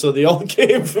confirmed. So they all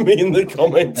came for me in the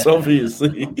comments.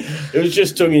 Obviously, it was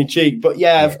just tongue in cheek. But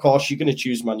yeah, of course, you're going to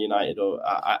choose Man United.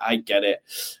 I get it.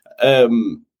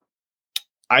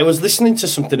 I was listening to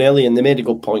something earlier and they made a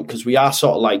good point because we are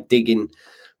sort of like digging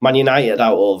Man United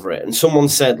out over it. And someone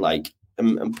said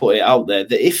and put it out there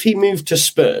that if he moved to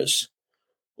Spurs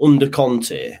under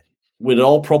Conte, we'd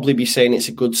all probably be saying it's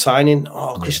a good signing.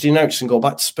 Oh, Christian Eriksen go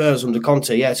back to Spurs under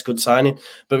Conte. Yeah, it's a good signing.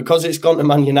 But because it's gone to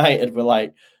Man United, we're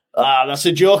like, that's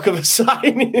a joke of a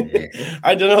signing. Yeah.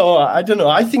 I don't know.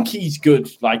 I think he's good.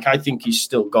 I think he's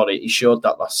still got it. He showed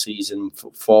that last season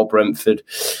for Brentford.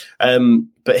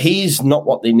 But he's not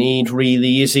what they need,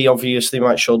 really, is he? Obviously,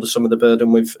 might shoulder some of the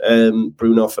burden with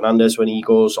Bruno Fernandes when he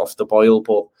goes off the boil.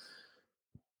 But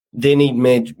they need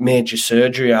major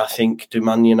surgery, I think, to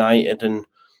Man United. And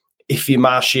if your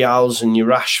Martials and your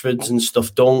Rashfords and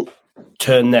stuff don't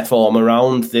turn their form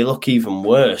around, they look even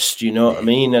worse. Do you know what I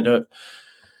mean?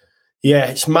 Yeah,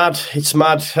 it's mad. It's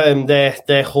mad.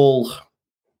 Their whole,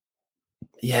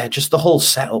 just the whole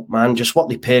setup, man. Just what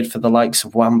they paid for the likes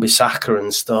of Wan-Bissaka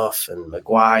and stuff, and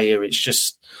Maguire. It's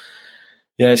just,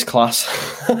 it's class.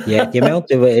 Yeah,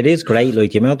 it is great.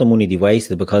 The amount of money they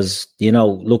wasted because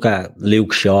look at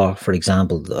Luke Shaw, for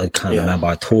example. I can't remember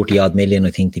 30-odd million.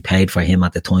 I think they paid for him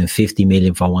at the time. 50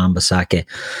 million for Wan-Bissaka,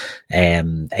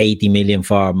 80 million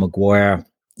for Maguire.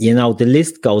 The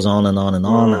list goes on and on and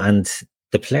on, and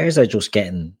the players are just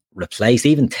getting replaced.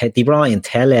 Even they brought in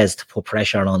Telles to put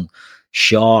pressure on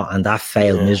Shaw, and that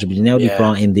failed miserably. Now they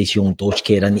brought in this young Dutch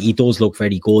kid, and he does look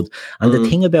very good. And the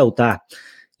thing about that,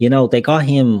 they got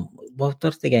him, what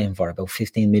did they get him for? About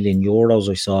 15 million euros,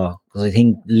 I saw. Because I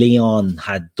think Leon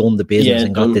had done the business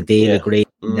and got the deal agreed,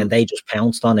 and then they just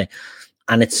pounced on it.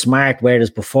 And it's smart, whereas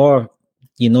before,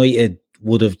 United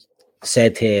would have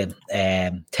said to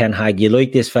Ten Hag, you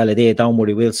like this fella there, don't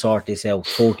worry, we'll sort this out,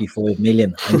 45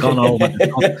 million, and gone over the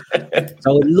top.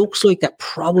 So it looks like they're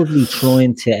probably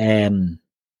trying to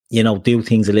do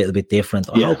things a little bit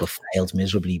different. I hope it fails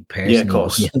miserably, personally. Yeah, of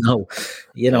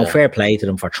course. Fair play to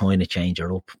them for trying to change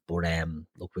her up. But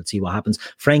look, we'll see what happens.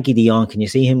 Frankie de Jong, can you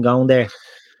see him going there?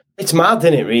 It's mad,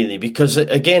 isn't it, really? Because,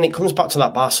 again, it comes back to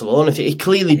that Barcelona thing. He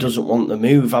clearly doesn't want the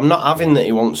move. I'm not having that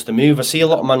he wants the move. I see a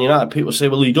lot of Man United people say,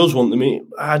 well, he does want the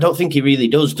move. I don't think he really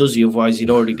does he? Otherwise, he'd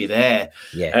already be there.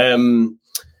 Yeah.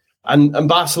 And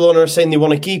Barcelona are saying they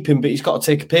want to keep him, but he's got to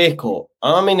take a pay cut.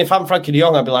 I mean, if I'm Frankie de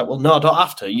Jong, I'd be like, well, no, I don't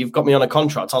have to. You've got me on a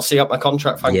contract. I'll see out my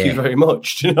contract. Thank you very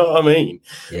much. Do you know what I mean?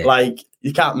 Yeah.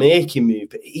 You can't make him move,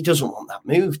 but he doesn't want that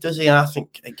move, does he? And I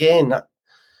think, again,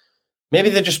 maybe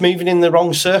they're just moving in the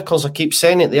wrong circles. I keep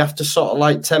saying it. They have to sort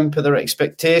of temper their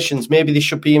expectations. Maybe they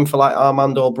should be in for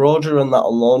Armando Broja and that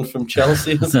on loan from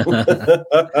Chelsea.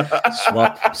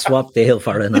 Swap deal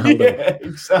for Ronaldo. Yeah,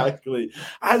 exactly.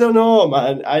 I don't know,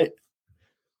 man.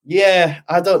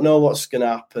 I don't know what's going to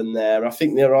happen there. I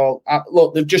think they're all...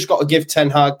 Look, they've just got to give Ten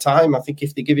Hag time. I think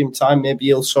if they give him time, maybe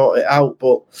he'll sort it out.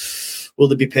 But will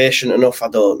they be patient enough? I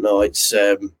don't know. It's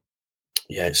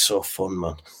so fun,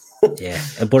 man. Yeah,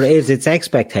 but it's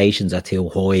expectations are too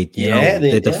high.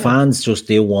 The fans just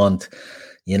do want,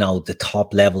 the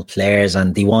top level players,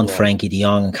 and they want Frankie de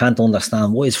Jong. And can't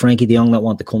understand why is Frankie de Jong not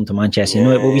want to come to Manchester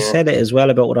United. But we said it as well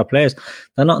about other players.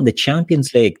 They're not in the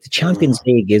Champions League. The Champions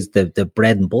League is the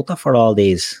bread and butter for all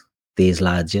these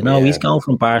lads. He's gone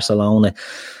from Barcelona.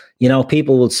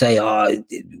 People would say,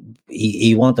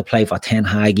 he want to play for Ten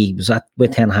Hag. He was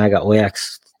with Ten Hag at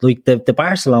Ajax. The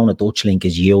Barcelona Dutch link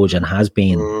is huge and has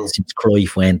been since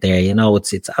Cruyff went there.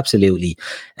 It's absolutely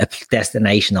a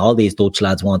destination all these Dutch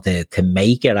lads want to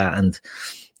make it at, and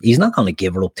he's not going to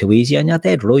give it up too easy. And you're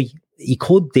dead right. He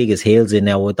could dig his heels in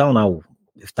now. I don't know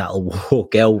if that'll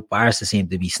work out. Barca seem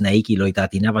to be snaky like that.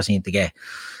 They never seem to get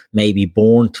maybe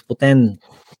burnt, but then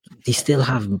they still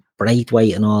have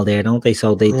Braithwaite and all there, don't they?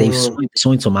 So they've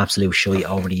signed some absolute shite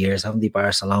over the years, haven't they,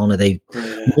 Barcelona? They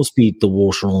must be the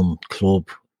worst run club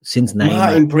since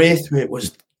Martin Braithwaite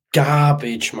was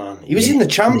garbage, man. He was in the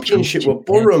championship with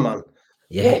Borough, man.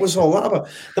 Yeah. What was all that about?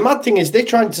 The mad thing is, they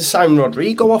tried to sign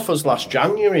Rodrigo off us last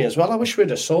January as well. I wish we'd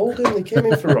have sold him. They came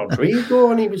in for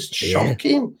Rodrigo, and he was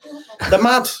shocking. They're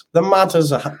mad. They're mad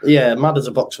as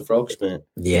a box of frogs, mate.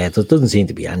 Yeah, there doesn't seem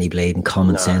to be any blatant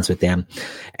common sense with them.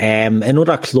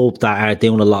 Another club that are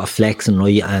doing a lot of flexing,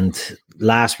 right? And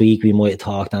last week we might have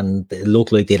talked, and it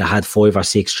looked like they'd have had 5 or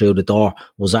 6 through the door,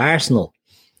 was Arsenal.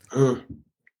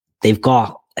 They've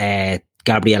got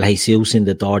Gabriel Jesus in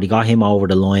the door. They got him over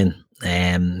the line.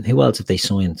 Who else have they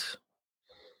signed?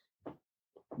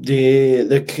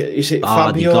 Is it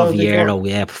Fabio? They got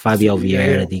Vieira, Fabio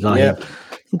Vieira. They got him. I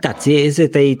think that's it, is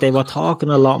it? They were talking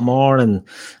a lot more, and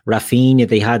Rafinha,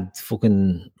 they had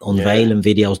fucking unveiling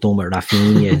videos done with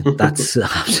Rafinha. That's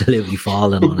absolutely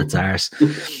falling on its arse.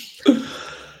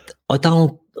 I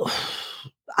don't,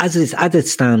 as it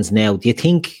stands now, do you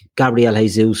think Gabriel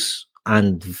Jesus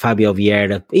and Fabio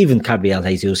Vieira, even Gabriel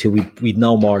Jesus, who we'd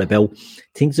know more about,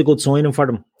 think it's a good signing for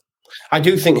them? I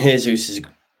do think Jesus is a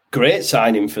great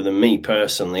signing for them, me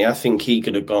personally. I think he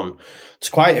could have gone to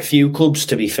quite a few clubs,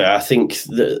 to be fair. I think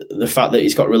the fact that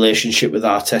he's got a relationship with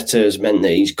Arteta has meant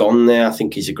that he's gone there. I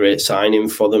think he's a great signing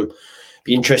for them.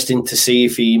 Be interesting to see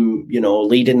if he,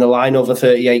 leading the line over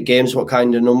 38 games, what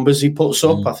kind of numbers he puts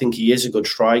up. I think he is a good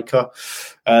striker.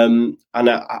 And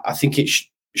I think it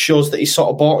shows that he's sort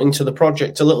of bought into the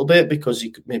project a little bit, because he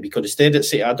could have stayed at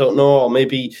City, I don't know, or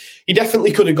maybe he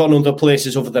definitely could have gone other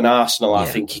places other than Arsenal. I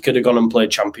think he could have gone and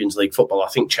played Champions League football. I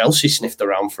think Chelsea sniffed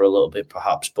around for a little bit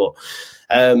perhaps, but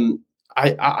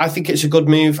I think it's a good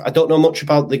move. I don't know much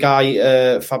about the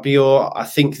guy, Fabio. I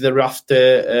think they're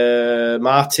after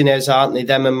Martinez, aren't they?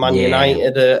 Them and Man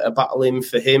United are battling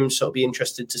for him, so it'll be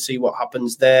interesting to see what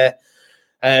happens there.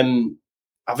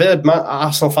 I've heard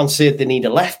Arsenal fans say they need a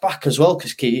left back as well,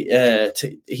 because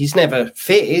he's never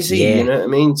fit, is he? Yeah. You know what I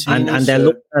mean? And they're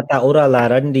looking at that other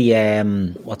lad, aren't they?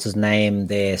 What's his name?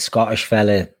 The Scottish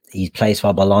fella. He plays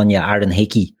for Bologna, Aaron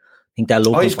Hickey. I think they're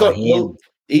looking for him. Well,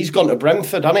 he's gone to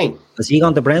Brentford, hasn't he? Has he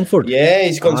gone to Brentford? Yeah,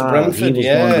 he's gone to Brentford. He was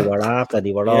one they were after.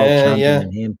 They were all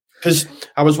championing him. Because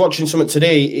I was watching something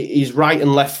today, he's right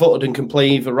and left-footed and can play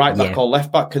either right back or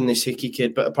left back, and this Hickey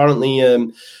kid. But apparently,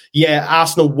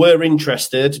 Arsenal were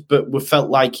interested, but we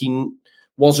felt like he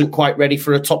wasn't quite ready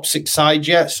for a top 6 side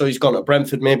yet. So he's gone to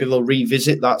Brentford. Maybe they'll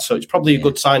revisit that. So it's probably a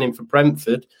good signing for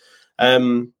Brentford.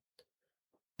 Again,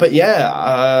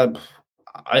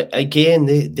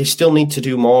 they still need to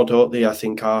do more, don't they? I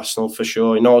think Arsenal, for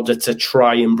sure, in order to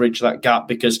try and bridge that gap,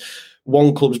 because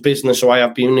one club's business who I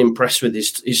have been impressed with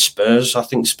is Spurs. I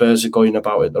think Spurs are going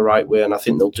about it the right way, and I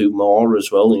think they'll do more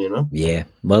as well, Yeah,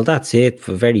 well, that's it.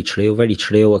 Very true, very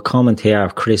true. A comment here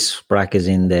of Chris Brack is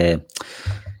in the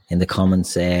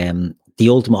comments. The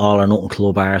ultimate all or nothing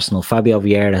club, Arsenal. Fabio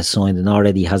Vieira has signed and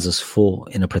already has his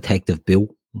foot in a protective boot.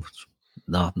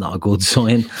 Not a good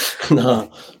sign. No.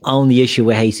 Only issue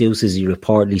with Jesus is he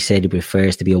reportedly said he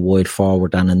prefers to be a wide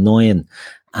forward than a 9.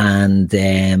 And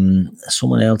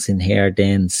someone else in here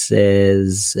then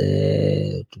says,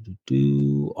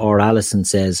 or Alison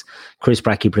says, Chris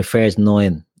Brackey prefers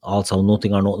 9. Also,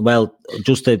 nothing or nothing. Well,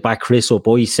 just to back Chris up,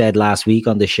 I said last week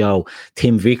on the show,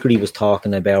 Tim Vickery was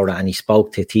talking about it, and he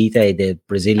spoke to Tite, the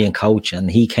Brazilian coach, and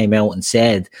he came out and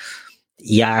said,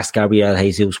 he asked Gabriel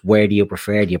Jesus, where do you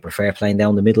prefer? Do you prefer playing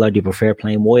down the middle, or do you prefer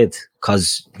playing wide?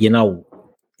 Because,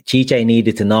 Chiche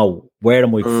needed to know, where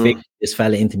am I fit this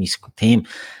fella into my team?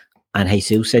 And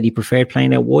Jesus said he preferred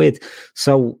playing out wide.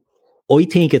 So I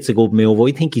think it's a good move.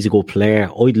 I think he's a good player.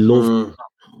 I'd love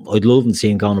to see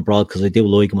him going abroad, because I do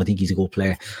like him. I think he's a good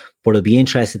player. But I'd be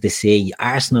interested to see.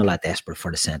 Arsenal are desperate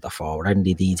for the centre forward, and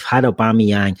they've had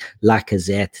Aubameyang,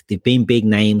 Lacazette. They've been big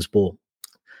names, but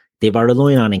they were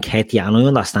relying on Nketiah, and I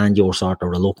understand your sort of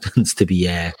reluctance to be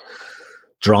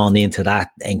drawn into that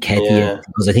Nketiah,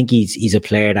 because I think he's a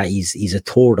player that he's a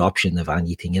third option of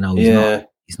anything.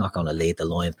 He's not going to lead the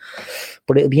line.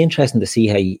 But it'll be interesting to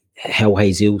see how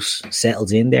Jesus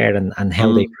settles in there and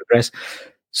how they progress.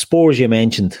 Spurs, you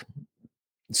mentioned,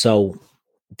 so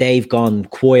they've gone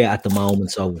quiet at the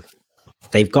moment. So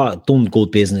they've done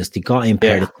good business. They got in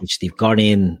Perisic, they've got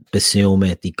in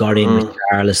Basuma, they got in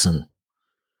Richarlison.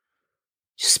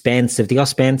 Spence, have they got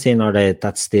Spence in, or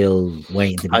that's still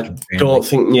waiting to be confirmed? I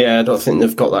don't think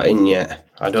they've got that in yet.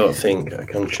 I don't think. I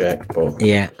can check, but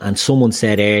and someone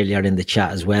said earlier in the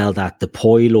chat as well that the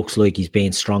Poi looks like he's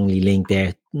being strongly linked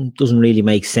there. Doesn't really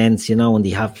make sense, and they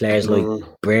have players like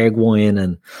Bergwijn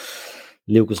and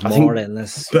Lucas Moura.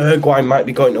 Bergwijn might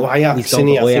be going to Ajax. He's going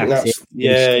to Ajax. I think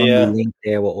that's linked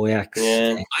there with Ajax.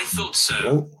 Yeah. I thought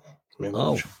so.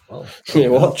 Oh,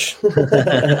 watch.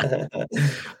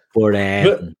 But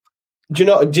Do you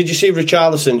know? Did you see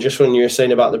Richarlison just when you were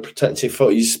saying about the protective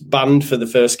foot? He's banned for the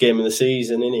first game of the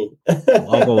season, isn't he?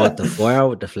 Oh, but what, the fire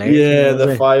with the flare? Yeah,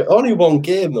 the five. Only one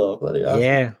game though. Bloody hell.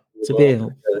 Yeah, it's a bit.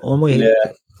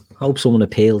 Hope someone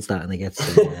appeals that and it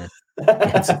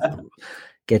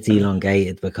gets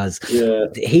elongated, because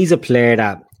he's a player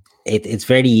that it's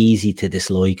very easy to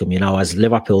dislike him, as a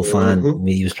Liverpool fan.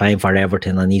 He was playing for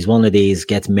Everton and he's one of these,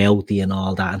 gets mouthy and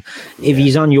all that. And if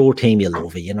he's on your team, you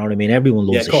love it, you know what I mean? Everyone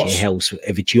loves a shit house.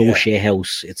 If it's your shit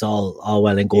house, it's all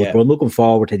well and good. But I'm looking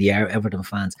forward to the Everton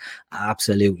fans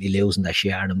absolutely losing their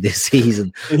shit out of him this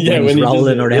season. when he's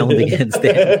rolling around against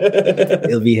them.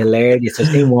 It'll be hilarious. I've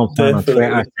seen one fan on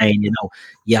Twitter saying,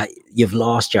 you've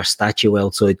lost your statue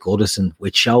outside Goodison,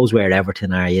 which shows where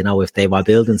Everton are. If they were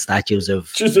building statues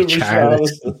of Charlotte,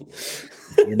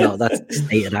 that's the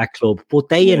state of that club. But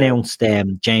they announced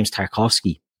James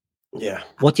Tarkowski. Yeah.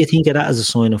 What do you think of that as a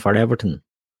signing for Everton?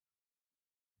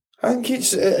 I think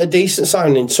it's a decent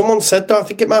signing. Someone said that, I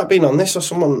think it might have been on this or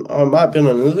it might have been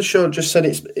on another show, just said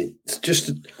it's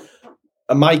just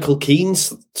a Michael Keane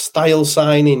style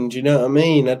signing. Do you know what I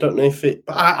mean? I don't know if it,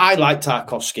 but I like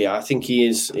Tarkowski. I think he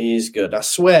is good. I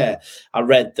swear I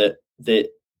read that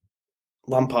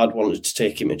Lampard wanted to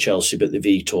take him to Chelsea, but they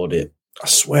vetoed it. I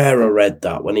swear I read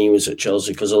that when he was at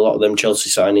Chelsea, because a lot of them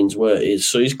Chelsea signings were his.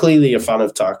 So he's clearly a fan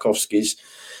of Tarkowski's.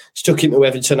 Stuck him to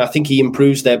Everton. I think he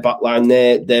improves their backline.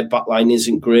 Their backline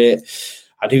isn't great.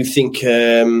 I do think,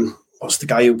 what's the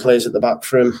guy who plays at the back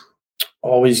for him?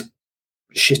 Always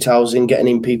shithousing, getting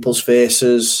in people's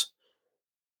faces.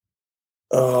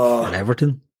 At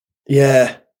Everton?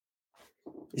 Yeah.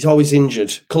 He's always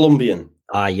injured. Colombian.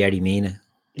 Yerry Mina.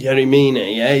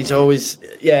 Yeah, he's always...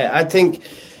 Yeah, I think...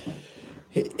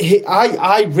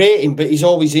 I rate him, but he's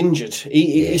always injured.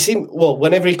 He seems... Well,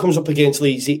 whenever he comes up against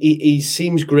Leeds, he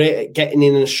seems great at getting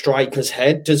in a striker's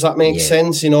head. Does that make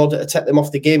sense? In order to take them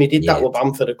off the game. He did that with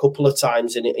Bamford a couple of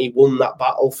times, and he won that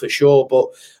battle for sure. But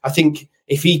I think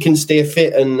if he can stay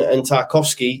fit and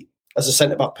Tarkowski as a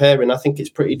centre-back pairing, I think it's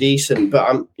pretty decent. But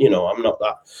I'm not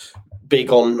that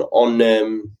big on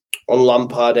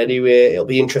Lampard anyway. It'll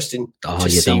be interesting. Oh,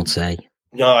 you don't say.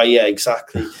 No, yeah,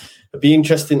 exactly. It'll be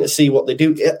interesting to see what they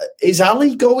do. Is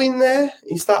Ali going there?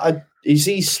 Is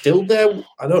he still there?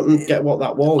 I don't get what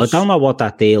that was. I don't know what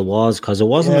that deal was, because it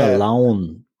wasn't a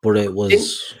loan, but it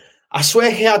was. I swear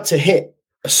he had to hit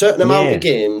a certain amount of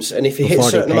games, and if he hit a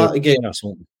certain amount of games,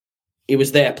 he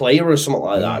was their player or something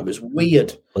like that. It was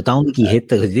weird. I don't think he hit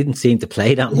that. He didn't seem to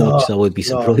play that much, so I'd be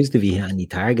surprised if he hit any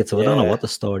targets. So I don't know what the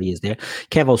story is there.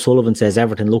 Kev O'Sullivan says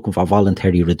Everton looking for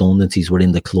voluntary redundancies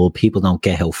within the club. People don't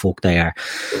get how fucked they are.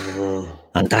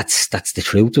 And that's the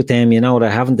truth with them. They're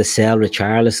having to sell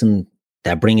Richarlison.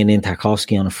 They're bringing in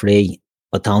Tarkowski on a free.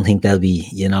 I don't think they'll be,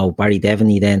 Barry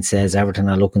Devaney then says Everton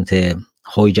are looking to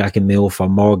hijack a move for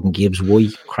Morgan Gibbs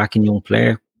White, cracking young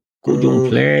player. Good young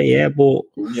player, but...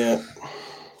 Yeah.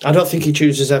 I don't think he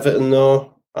chooses Everton,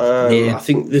 though. I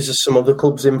think there's some other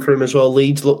clubs in for him as well.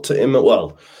 Leeds looked at him,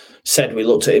 said we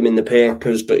looked at him in the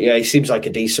papers, but he seems like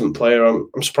a decent player. I'm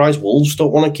surprised Wolves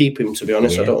don't want to keep him, to be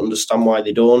honest. I don't understand why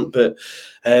they don't, but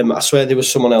I swear there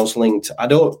was someone else linked. I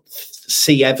don't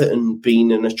see Everton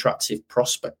being an attractive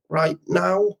prospect right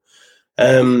now.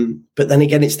 But then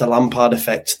again, it's the Lampard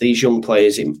effect. These young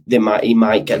players, he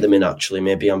might get them in, actually.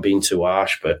 Maybe I'm being too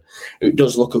harsh, but it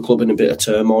does look a club in a bit of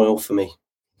turmoil for me.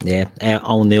 Yeah,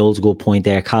 O'Neill's a good point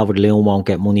there. Calvert-Lewin won't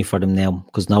get money for them now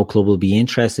because no club will be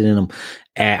interested in him.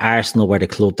 Arsenal were the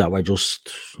club that were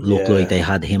just looked like they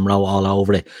had him all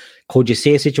over it. Could you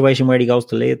see a situation where he goes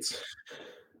to Leeds?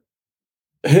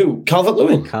 Who?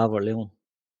 Calvert-Lewin? Calvert-Lewin.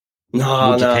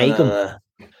 No, Would you take him?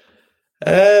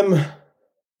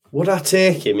 Would I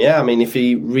take him? Yeah, I mean, if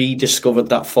he rediscovered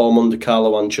that form under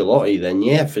Carlo Ancelotti, then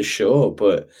yeah, for sure.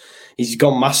 But he's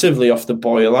gone massively off the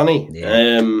boil, hasn't he?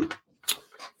 Yeah.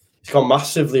 He's gone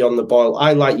massively on the boil.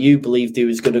 I, like you, believed he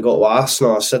was going to go to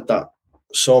Arsenal. I said that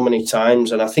so many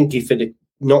times, and I think if he'd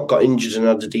not got injured and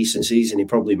had a decent season, he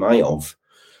probably might have.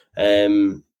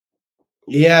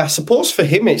 Yeah, I suppose for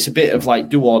him, it's a bit of like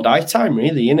do or die time,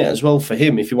 really, isn't it, as well, for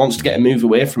him? If he wants to get a move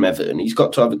away from Everton, he's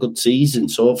got to have a good season,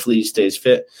 so hopefully he stays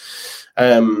fit.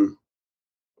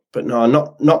 But no,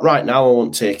 not right now. I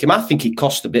won't take him. I think he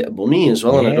cost a bit of money as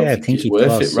well, and I don't think he's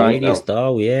worth it right now.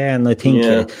 Though, yeah, and I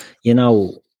think,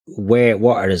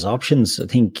 what are his options? I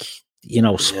think,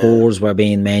 Spurs were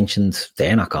being mentioned.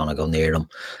 They're not going to go near him.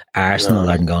 Arsenal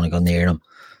aren't going to go near him.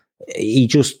 He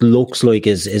just looks like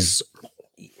his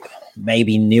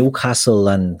maybe Newcastle,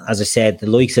 and as I said, the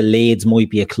likes of Leeds might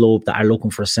be a club that are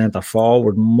looking for a centre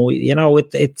forward.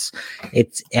 It's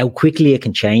how quickly it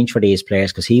can change for these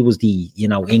players, because he was the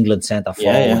England centre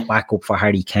forward backup for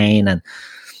Harry Kane, and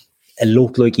it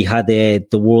looked like he had the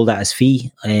world at his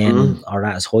feet or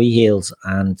at his high heels,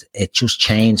 and it just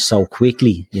changed so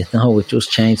quickly. It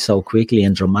just changed so quickly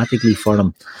and dramatically for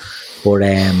him. But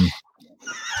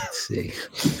let's see.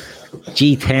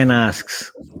 G10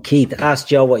 asks, Keith, ask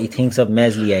Joe what he thinks of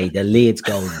Meslier, the Leeds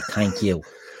goalie. Thank you.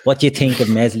 What do you think of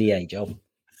Meslier, Joe?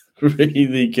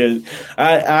 Really good.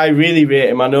 I really rate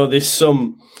him. I know there's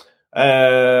some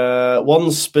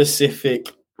one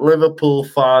specific Liverpool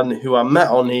fan who I met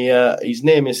on here. His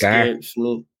name escapes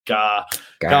me. Gar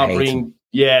Breen.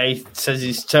 Yeah, he says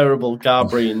he's terrible. Gar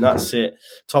Breen, that's it.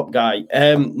 Top guy.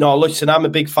 No, listen, I'm a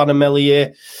big fan of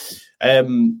Meslier.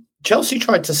 Chelsea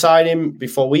tried to sign him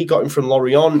before we got him from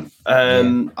Lorient.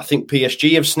 I think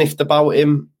PSG have sniffed about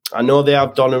him. I know they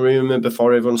have Donnarumma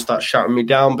before everyone starts shouting me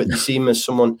down, but they see him as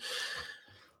someone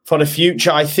for the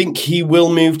future. I think he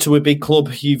will move to a big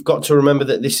club. You've got to remember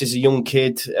that this is a young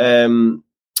kid,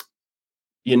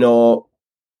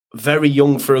 very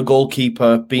young for a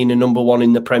goalkeeper, being a number one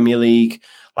in the Premier League.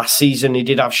 Last season, he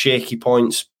did have shaky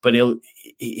points, but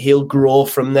he'll grow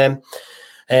from them.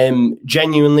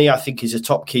 Genuinely, I think he's a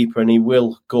top keeper, and he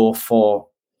will go for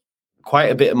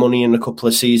quite a bit of money in a couple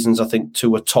of seasons, I think,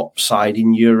 to a top side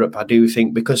in Europe, I do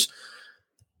think, because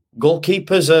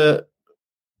goalkeepers are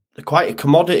quite a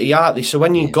commodity, aren't they? So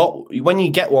when you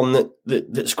get one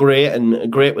that's great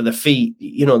and great with the feet,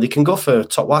 they can go for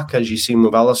top whack, as you've seen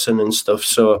with Alisson and stuff.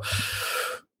 So,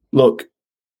 look,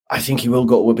 I think he will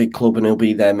go to a big club and he'll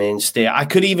be their mainstay. I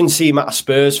could even see him at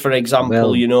Spurs, for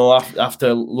example,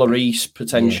 after Lloris,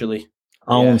 potentially.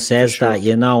 Owen says that,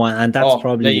 and that's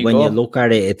probably when you look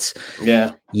at it,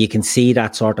 you can see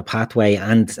that sort of pathway.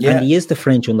 And he is the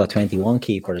French under-21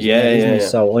 keeper as well, isn't he?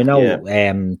 So I know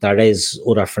there is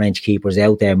other French keepers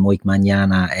out there. Mike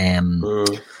Magnana,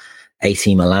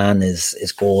 AC Milan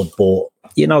is good, but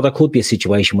there could be a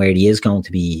situation where he is going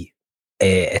to be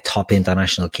a top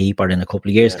international keeper in a couple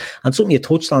of years. And something you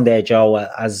touched on there, Joe,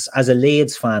 as a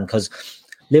Leeds fan, because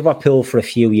Liverpool for a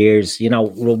few years,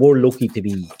 we're lucky to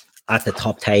be at the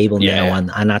top table now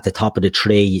and at the top of the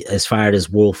tree as far as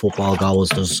world football goes.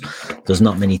 There's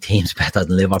not many teams better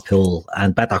than Liverpool,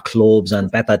 and better clubs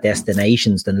and better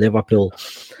destinations than Liverpool.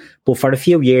 But for a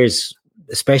few years,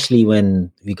 especially when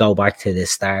we go back to the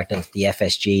start of the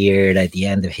FSG era, at the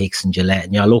end of Hicks and Gillette,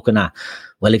 and you're looking at,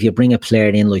 well, if you bring a player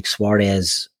in like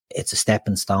Suarez, it's a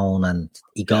stepping stone and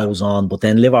he goes on. But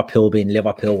then Liverpool being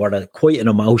Liverpool, we're quite an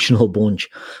emotional bunch.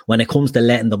 When it comes to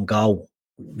letting them go,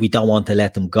 we don't want to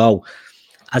let them go.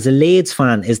 As a Leeds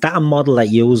fan, is that a model that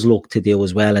you look to do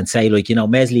as well and say, like,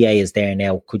 Meslier is there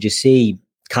now? Could you see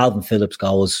Calvin Phillips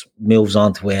moves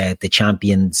on to the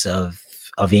champions of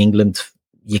England?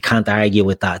 You can't argue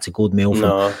with that. It's a good move.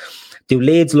 No. Do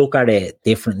Leeds look at it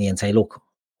differently and say, look,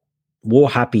 we're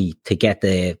happy to get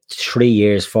the 3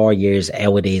 years, 4 years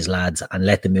out of these lads and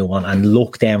let them move on and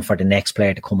look them for the next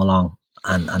player to come along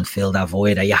and fill that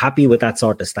void? Are you happy with that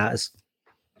sort of status?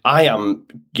 I am.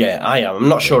 Yeah, I am. I'm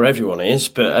not sure everyone is,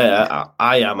 but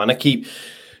I am. And I keep,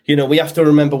 we have to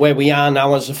remember where we are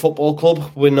now as a football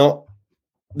club. We're not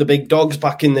the big dogs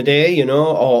back in the day,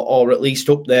 or at least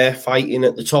up there fighting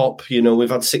at the top. We've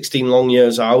had 16 long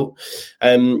years out.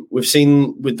 We've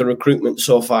seen with the recruitment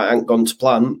so far, it ain't gone to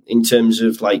plan in terms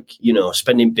of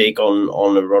spending big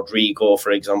on a Rodrigo,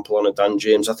 for example, on a Dan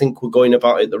James. I think we're going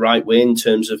about it the right way in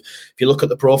terms of, if you look at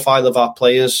the profile of our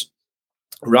players,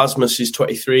 Rasmus is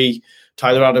 23,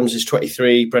 Tyler Adams is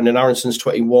 23, Brendan Aronson's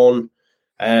 21.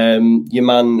 Your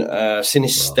man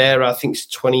Sinisterra, I think, is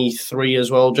 23 as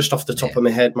well. Just off the top of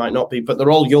my head, might not be, but they're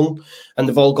all young and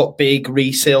they've all got big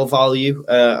resale value.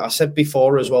 I said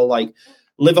before as well, like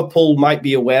Liverpool might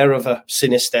be aware of a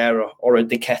Sinisterra or a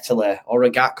De Ketelaere or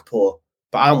a Gakpo,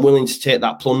 but aren't willing to take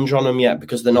that plunge on them yet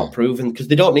because they're not proven, because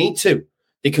they don't need to.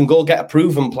 They can go get a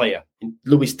proven player,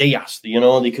 Luis Diaz, they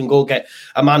can go get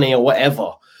a Mane or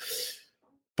whatever.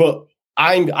 But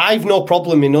I've no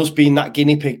problem in us being that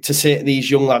guinea pig to say to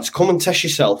these young lads, come and test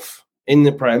yourself in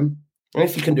the Prem. And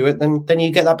if you can do it, then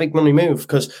you get that big money move.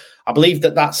 Because I believe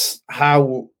that's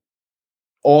how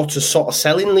Orta's sort of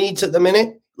selling Leeds at the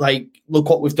minute. Like, look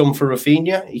what we've done for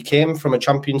Rafinha. He came from a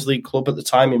Champions League club at the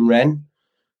time in Rennes,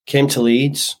 came to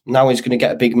Leeds. Now he's going to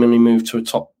get a big money move to a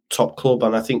top club.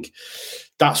 And I think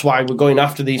that's why we're going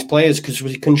after these players, because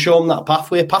we can show them that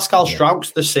pathway. Pascal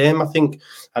Strauch's the same, I think.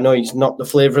 I know he's not the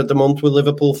flavour of the month with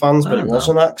Liverpool fans, but it was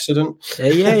an accident.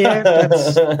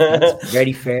 That's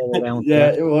very fair amount.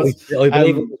 Yeah, it was. I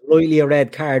believe it was rightly a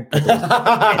red card.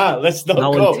 Let's not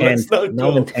go.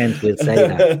 No intent, we'll say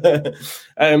that.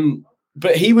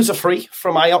 But he was a free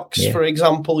from Ajax, for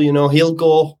example. You know, he'll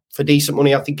go for decent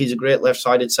money. I think he's a great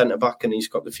left-sided centre-back and he's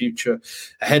got the future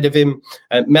ahead of him.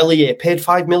 Meslier paid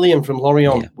 $5 million from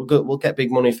Lorient. Yeah. We'll get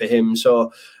big money for him.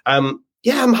 So, I'm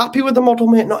happy with the model,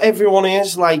 mate. Not everyone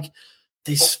is. Like,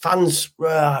 these fans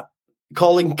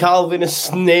calling Calvin a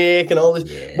snake and all this.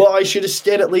 Yeah. Well, I should have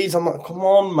stayed at Leeds. I'm like, come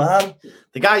on, man.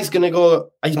 The guy's going to go...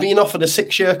 He's been offered a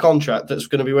 6-year contract that's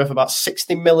going to be worth about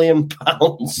 £60 million. Yeah.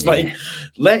 Like,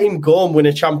 let him go and win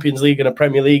a Champions League and a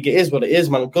Premier League. It is what it is,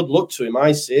 man. Good luck to him,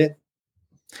 I say.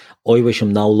 I wish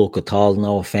him no luck at all,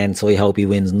 no offence. I hope he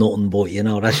wins nothing, but, you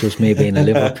know, that's just me being a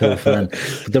Liverpool fan.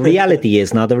 But the reality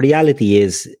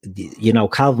is, you know,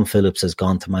 Calvin Phillips has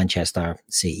gone to Manchester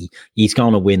City. He's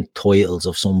going to win titles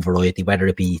of some variety, whether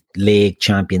it be League,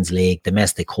 Champions League,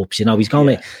 domestic cups. You know, he's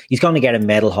going to get a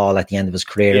medal haul at the end of his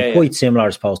career. Quite similar,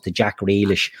 I suppose, to Jack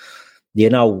Grealish.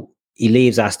 You know, he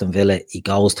leaves Aston Villa, he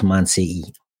goes to Man City.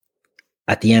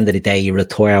 At the end of the day, you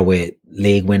retire with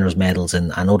league winners' medals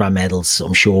and other medals,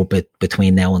 I'm sure,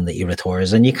 between now and that he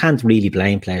retires. And you can't really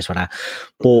blame players for that.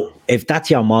 But if that's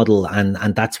your model and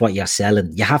that's what you're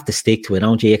selling, you have to stick to it,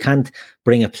 don't you? You can't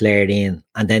bring a player in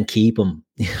and then keep him,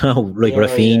 you know, like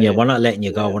Rafinha. Yeah. We're not letting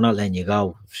you go. We're not letting you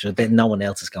go. So then no one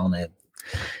else is going to,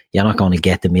 you're not going to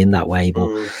get them in that way. But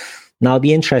now it'll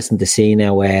be interesting to see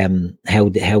now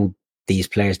how these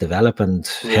players develop and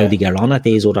how they get on at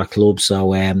these other clubs.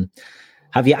 So,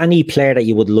 have you any player that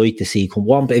you would like to see come?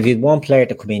 If you had one player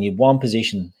to come in, you had one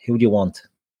position, who do you want?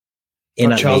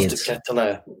 Charles de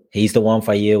Ketelaere. He's the one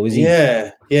for you, is he?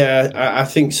 Yeah, I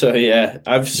think so, yeah.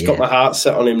 I've just got my heart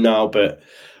set on him now, but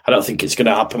I don't think it's going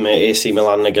to happen, mate. AC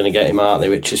Milan are going to get him out there,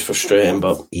 which is frustrating,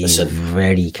 but he's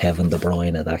very Kevin De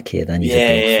Bruyne, that kid. And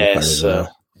he's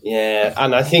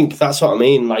and I think that's what I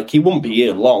mean. Like, he won't be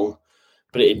here long.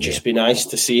 But it'd just be nice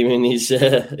to see him in his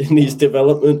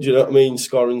development. Do you know what I mean?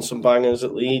 Scoring some bangers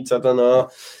at Leeds. I don't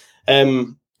know.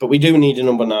 But we do need a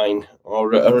number 9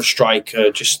 or a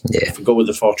striker. Just if we go with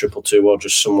the 4-2-2 or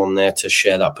just someone there to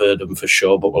share that burden for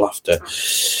sure. But we'll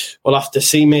have to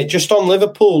see, mate. Just on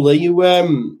Liverpool, are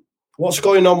you? What's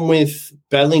going on with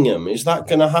Bellingham? Is that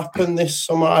going to happen this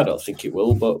summer? I don't think it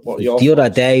will. But what are your The other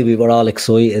day we were all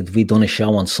excited. We'd done a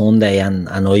show on Sunday, and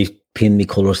I pinned me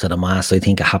colours to the mast. I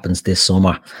think it happens this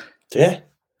summer. Yeah,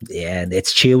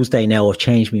 it's Tuesday now. I've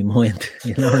changed my mind.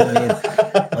 You know what I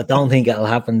mean? I don't think it'll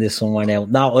happen this summer now.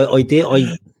 No,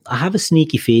 I have a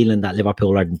sneaky feeling that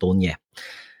Liverpool aren't done yet.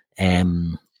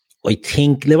 I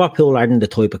think Liverpool aren't the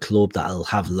type of club that'll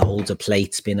have loads of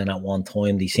plates spinning at one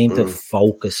time. They seem to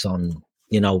focus on,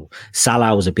 you know,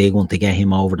 Salah was a big one to get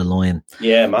him over the line.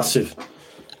 Yeah, massive.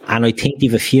 And I think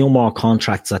they've a few more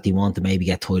contracts that they want to maybe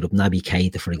get tied up. Naby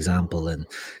Keita, for example. And,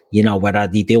 you know, whether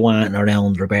they do anything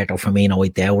around Roberto Firmino, I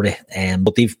doubt it.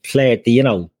 But they've played, you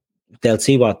know, they'll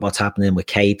see what's happening with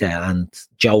Keita, and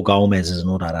Joe Gomez is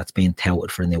another that's being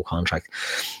touted for a new contract.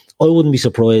 I wouldn't be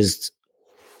surprised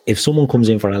if someone comes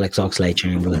in for Alex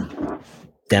Oxlade-Chamberlain,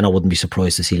 then I wouldn't be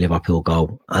surprised to see Liverpool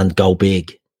go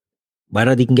big.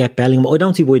 Whether they can get Bellingham, I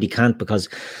don't see why they can't, because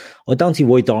I don't see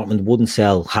why Dortmund wouldn't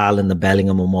sell Haaland and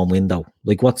Bellingham in one window.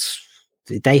 Like,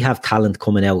 they have talent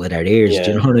coming out of their ears.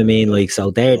 Do you know what I mean? Like,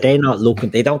 so they're not looking.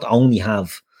 They don't only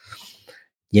have,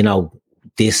 you know,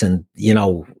 this and, you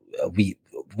know,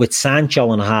 with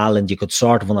Sancho and Haaland, you could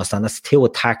sort of understand that's 2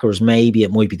 attackers. Maybe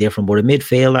it might be different, but a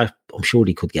midfielder, I'm sure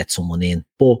they could get someone in.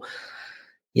 But,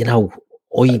 you know,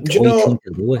 I think they'll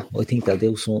do it. I think they'll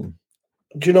do something.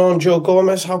 Do you know, on Joe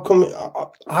Gomez, how come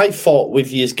I thought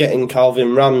with you getting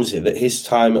Calvin Ramsey that his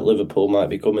time at Liverpool might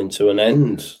be coming to an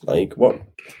end? Like, what?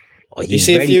 Do you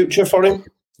see a future for him?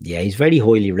 Yeah, he's very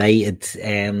highly rated.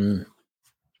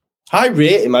 I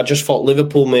rate him. I just thought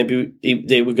Liverpool, maybe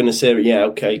they were going to say, yeah,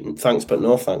 okay, thanks, but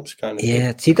no thanks, kind of.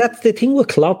 Yeah, see, that's the thing with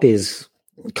Klopp is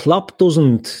Klopp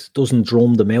doesn't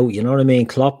drum them out. You know what I mean?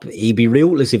 Klopp, he'd be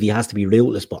ruthless if he has to be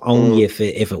ruthless, but only if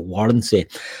it warrants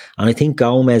it. And I think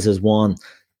Gomez is one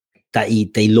that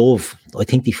they love. I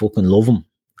think they fucking love him.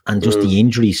 And just the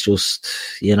injuries just,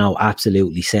 you know,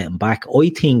 absolutely set him back. I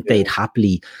think they'd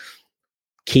happily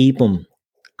keep him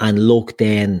and look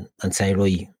then and say,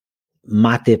 right,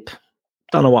 Matip,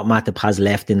 don't know what Matip has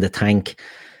left in the tank.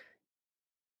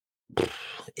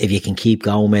 If you can keep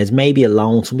Gomez, maybe a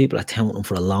loan. Some people are touting him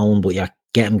for a loan, but you're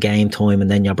getting game time and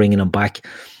then you're bringing him back.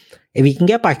 If he can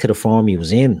get back to the form he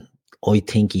was in, I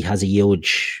think he has a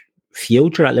huge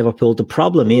future at Liverpool. The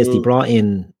problem is they brought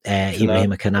in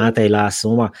Ibrahima Konate last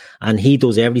summer, and he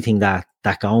does everything that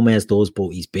Gomez does, but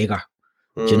he's bigger.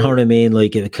 Do you know what I mean?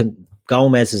 Like,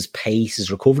 Gomez's pace,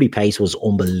 his recovery pace was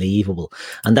unbelievable,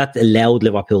 and that allowed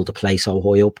Liverpool to play so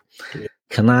high up.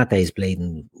 Konate's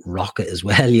bleeding rocket as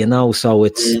well, you know, so I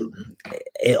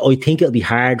think it'll be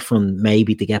hard for him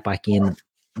maybe to get back in.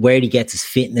 Where he gets his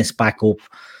fitness back up,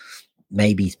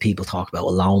 maybe people talk about a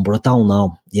loan, but I don't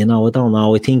know. You know, I don't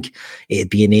know. I think it'd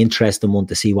be an interesting one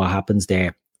to see what happens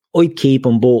there. I'd keep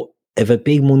him, but if a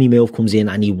big money move comes in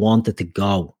and he wanted to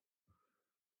go,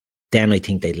 then I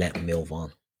think they'd let him move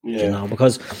on. Yeah. You know,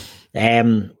 because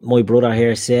my brother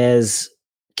here says,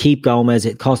 keep Gomez.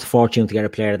 It costs a fortune to get a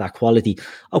player of that quality.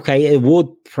 Okay, it would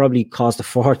probably cost a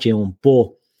fortune, but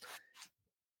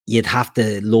you'd have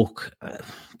to look.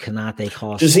 Konate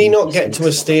cost. Does he not get to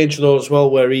a stage though as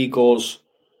well where he goes,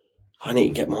 I need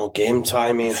to get more game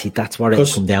time here? See, that's what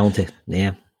it come down to.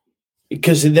 Yeah.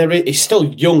 Because he's still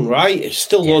young, right? He's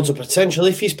still loads of potential.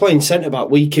 If he's playing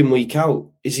centre-back week in, week out,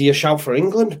 is he a shout for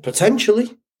England? Potentially.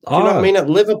 Do you know what I mean? At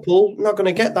Liverpool, not going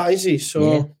to get that, is he?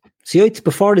 So, see,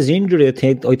 before his injury,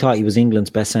 I thought he was England's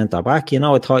best centre-back. You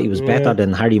know, I thought he was better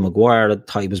than Harry Maguire. I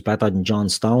thought he was better than John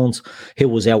Stones, who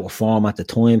was out of form at the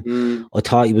time. I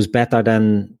thought he was better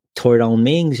than Tyrone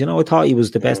Mings. You know, I thought he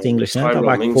was the best English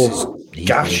centre-back. He's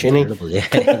gash, isn't he?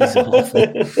 Yeah, he's awful.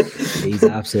 He's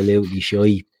absolutely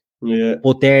shy. Yeah.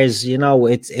 But there's, you know,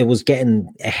 it was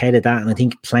getting ahead of that, and I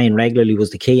think playing regularly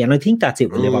was the key. And I think that's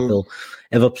it with Liverpool.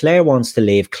 If a player wants to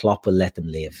leave, Klopp will let them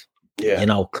leave. Yeah. You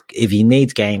know, if he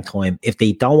needs game time, if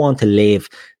they don't want to leave,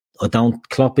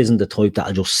 Klopp isn't the type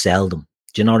that'll just sell them.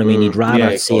 Do you know what I mean? He'd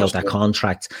rather see out their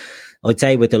contracts. I'd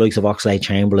say with the likes of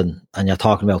Oxlade-Chamberlain, and you're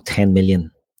talking about 10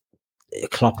 million,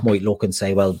 Klopp might look and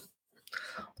say, well,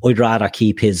 I'd rather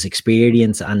keep his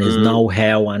experience and his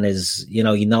know-how and his, you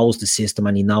know, he knows the system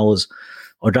and he knows,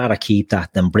 I'd rather keep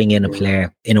that than bring in a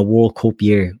player in a World Cup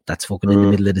year that's fucking in the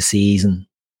middle of the season.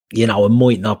 You know, it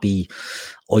might not be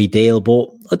ideal, but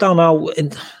I don't know.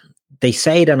 They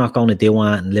say they're not going to do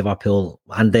it in Liverpool,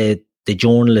 and the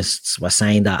journalists were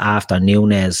saying that after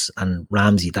Núñez and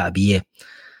Ramsey, that'd be it.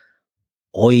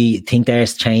 I think they're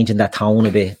changing that tone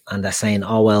a bit, and they're saying,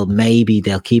 oh, well, maybe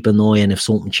they'll keep an eye on if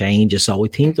something changes. So I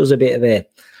think there's a bit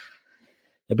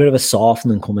of a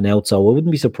softening coming out. So I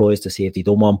wouldn't be surprised to see if they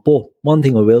don't want. But one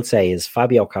thing I will say is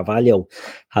Fabio Carvalho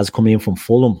has come in from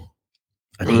Fulham,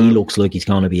 and he looks like he's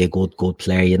going to be a good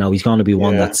player. You know, he's going to be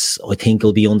one that's, I think,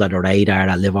 will be under the radar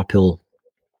at Liverpool.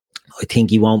 I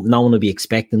think no one will be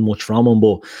expecting much from him,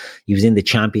 but he was in the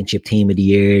Championship Team of the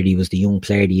Year. He was the Young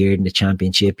Player of the Year in the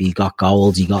Championship. He got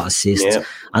goals, he got assists. Yeah.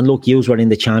 And look, you were in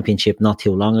the Championship not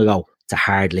too long ago. It's a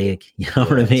hard league, you know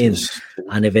what I mean?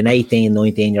 And if an 18,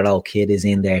 19-year-old kid is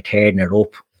in there tearing it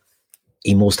up,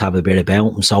 he must have a bit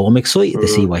about him. So I'm excited to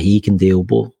see what he can do,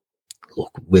 but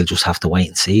look, we'll just have to wait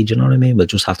and see. Do you know what I mean? We'll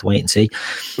just have to wait and see.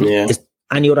 Yeah. Is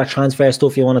any other transfer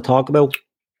stuff you want to talk about?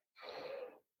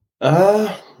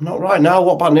 Not right now.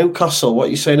 What about Newcastle? What are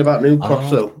you saying about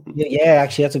Newcastle? Yeah,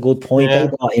 actually, that's a good point. They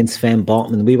brought in Sven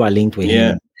Botman. We were linked with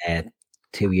him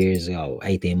 2 years ago,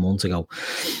 18 months ago.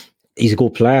 He's a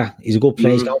good player. He's got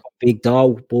a big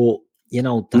dog, but you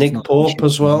know, Nick Pope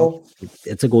as well.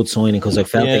 It's a good signing because I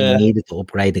felt they needed to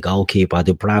upgrade the goalkeeper.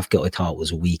 Dubravka, I thought,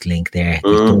 was a weak link there.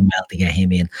 They've done well to get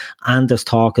him in. And there's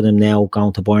talk of them now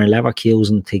going to Bayern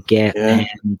Leverkusen to get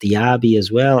Diaby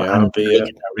as well and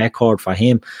breaking a record for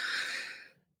him.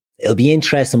 It'll be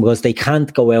interesting because they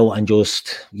can't go out and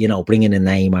just, you know, bring in a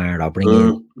Neymar or bring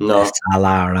in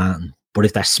Salah or anything. But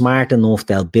if they're smart enough,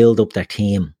 they'll build up their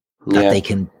team that they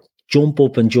can jump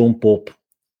up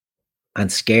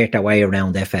and skirt their way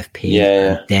around FFP.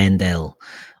 And then they'll...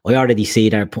 I already see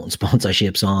they're putting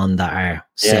sponsorships on that are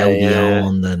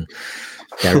Saudi-owned and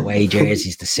their away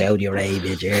jerseys, the Saudi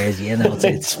Arabia jersey. You know,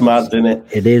 it's mad, isn't it?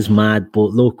 It is mad,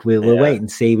 but look, we'll wait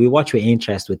and see. We watch with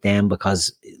interest with them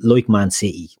because, like Man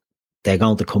City, they're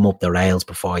going to come up the rails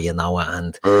before you know it,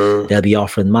 and they'll be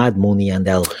offering mad money, and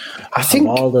they'll have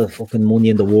all the fucking money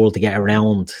in the world to get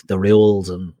around the rules,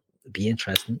 and it'll be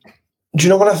interesting. Do you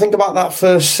know what I think about that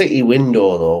first City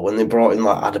window, though, when they brought in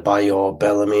like Adebayor,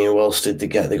 Bellamy, who else did they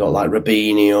get? They got like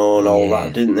Robinho and all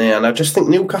that, didn't they? And I just think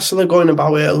Newcastle are going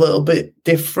about it a little bit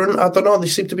different. I don't know, they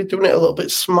seem to be doing it a little bit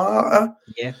smarter.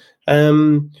 Yeah.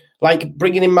 Like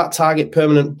bringing in Matt Targett,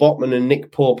 Permanent Botman and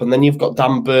Nick Pope, and then you've got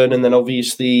Dan Burn and then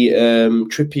obviously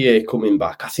Trippier coming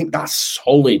back. I think that's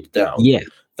solid now. Yeah.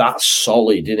 That's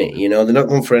solid, isn't it? You know, they're not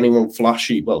going for anyone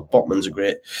flashy. Well, Botman's a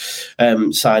great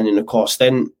signing, of course.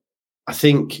 Then I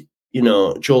think, you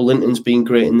know, Joe Linton's been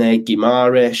great in there.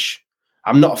 Guimaraes.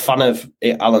 I'm not a fan of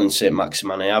Alan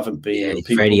St-Maximin. I haven't been. Yeah,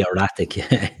 he's very erratic.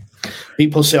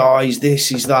 People say, "Oh, he's this,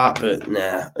 he's that," but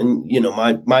nah. And you know,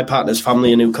 my partner's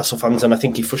family are Newcastle fans, and I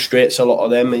think he frustrates a lot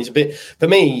of them. He's a bit, for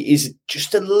me, he's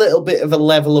just a little bit of a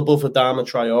level above Adama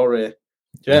Traore.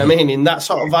 Do you know what I mean? In that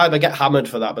sort of vibe, I get hammered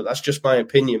for that, but that's just my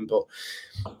opinion. But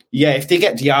yeah, if they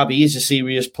get Diaby, he's a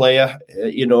serious player.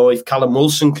 You know, if Callum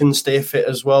Wilson can stay fit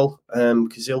as well,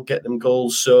 because he'll get them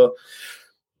goals. So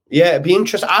yeah, it'd be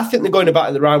interesting. I think they're going about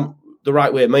it the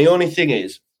right way. My only thing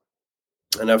is,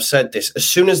 and I've said this, as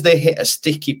soon as they hit a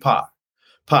sticky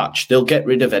patch, they'll get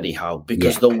rid of Eddie Howe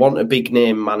because they'll want a big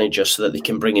name manager so that they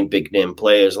can bring in big name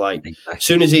players. Like as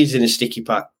soon as he's in a sticky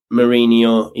patch,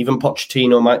 Mourinho, even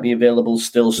Pochettino might be available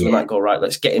still, so they might go, right,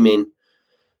 let's get him in.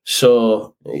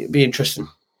 So it'd be interesting.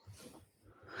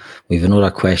 We've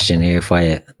another question here for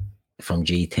you from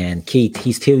G10. Keith,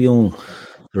 he's too young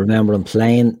to remember him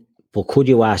playing, but could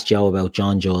you ask Joe about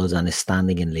John Jules and his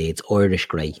standing in Leeds? Irish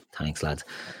great. Thanks, lads.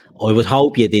 I would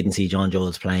hope you didn't see John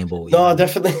Jules playing, but no,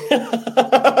 definitely.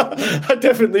 I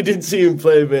definitely didn't see him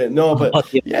play, mate. No, but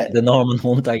the Norman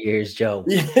Hunter years, Joe.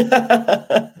 Yeah.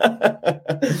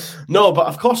 No, but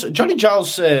of course, Johnny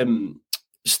Giles.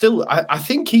 Still, I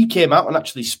think he came out and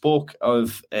actually spoke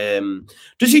of.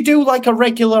 Does he do like a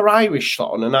regular Irish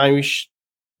slot on an Irish?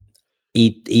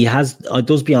 He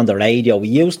does be on the radio. We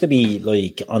used to be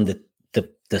like on the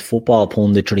football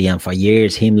punditry, and for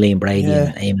years, him, Liam Brady,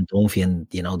 and Eamon Dunphy, and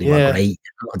you know they were great.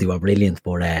 They were brilliant,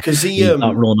 but because he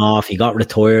got run off, he got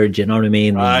retired. You know what I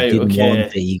mean? Right, he didn't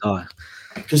want to. He got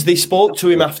because they spoke to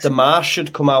him after Marsh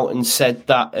had come out and said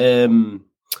that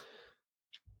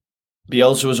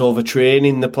Bielsa was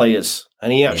overtraining the players,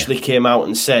 and he actually came out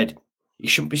and said, "You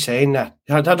shouldn't be saying that."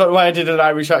 I don't know why I did an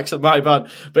Irish accent, my bad.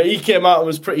 But he came out and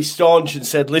was pretty staunch and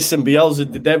said, "Listen, Bielsa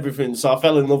did everything," so I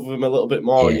fell in love with him a little bit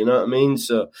more. You know what I mean?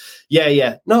 So,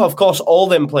 yeah. No, of course, all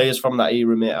them players from that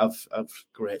era, mate, have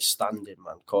great standing,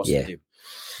 man. Of course they do.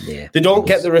 Yeah, they don't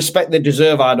get the respect they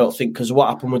deserve, I don't think, because of what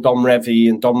happened with Dom Revie,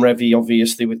 and Dom Revie,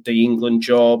 obviously, with the England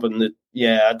job, and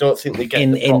I don't think they get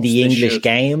in the English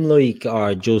game, like,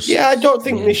 or just I don't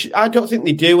think I don't think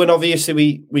they do, and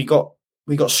obviously we got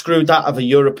screwed out of a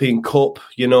European Cup,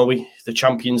 you know, the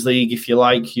Champions League, if you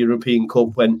like, European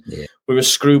Cup, when we were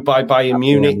screwed by Bayern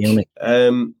Munich.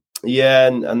 And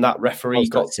that referee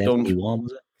got done.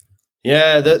 Was it?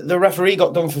 Yeah, the referee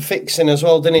got done for fixing as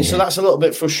well, didn't he? So that's a little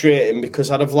bit frustrating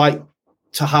because I'd have liked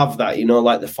to have that, you know,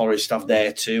 like the Forest have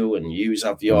there too, and yous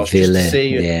have yours. Just to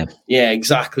see. Yeah,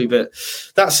 exactly. But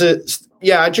that's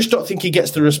I just don't think he gets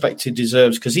the respect he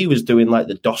deserves because he was doing like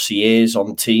the dossiers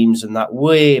on teams and that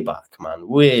way back. And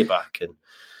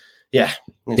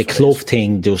the Clough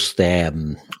thing just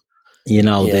you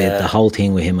know, the whole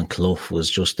thing with him and Clough was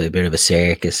just a bit of a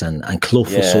circus, and Clough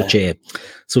was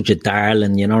such a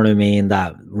darling, you know what I mean?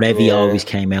 That Revie always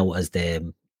came out as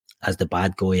the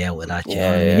bad guy out of that, you know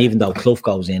what I mean? Even though Clough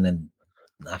goes in and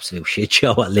an absolute shit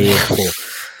show at Leeds, but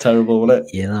terrible, wasn't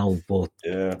it? You know, but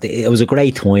it was a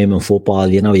great time in football.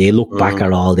 You know, you look back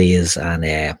at all these, and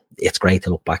it's great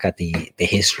to look back at the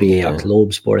history of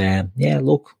clubs. But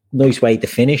look. Nice way to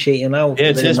finish it, you know. Yeah,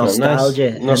 it is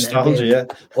nostalgia. Nostalgia,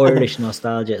 Irish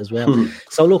nostalgia as well.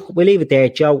 So look, we'll leave it there.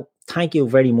 Joe, thank you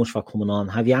very much for coming on.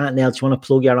 Have you anything else you want to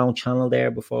plug your own channel there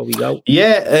before we go?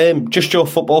 Yeah, just your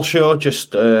football show,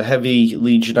 just heavy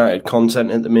Leeds United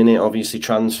content at the minute. Obviously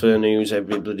transfer news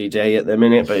every bloody day at the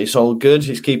minute, but it's all good.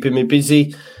 It's keeping me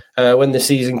busy. When the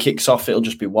season kicks off, it'll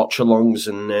just be watch-alongs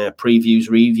and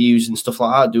previews, reviews and stuff like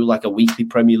that. I do like a weekly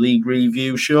Premier League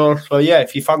review show. So,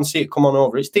 if you fancy it, come on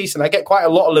over. It's decent. I get quite a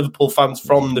lot of Liverpool fans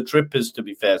from the Trippers, to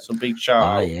be fair. So, big shout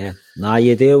out. Yeah. No,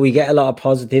 you do. We get a lot of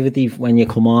positivity when you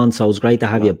come on. So, it's great to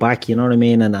have you back, you know what I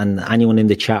mean? And anyone in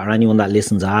the chat or anyone that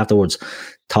listens afterwards,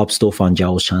 top stuff on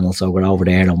Joe's channel. So we're over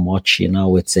there and watch, you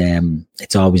know, it's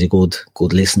always a good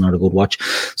listen or a good watch.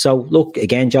 So look,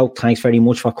 again, Joe, thanks very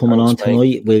much for coming on tonight.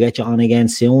 Mate. We'll get you on again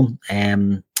soon.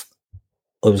 I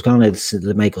was going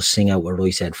to make us sing out what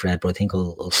Roy said, Fred, but I think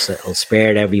I'll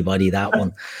spare everybody that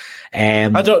one.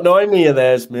 I don't know any of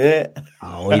theirs, mate.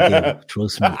 Oh, I do.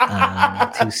 Trust me.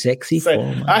 Too sexy for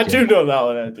me. I do know that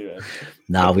one. I do.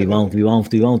 No, we won't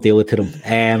do it to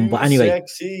them. But anyway,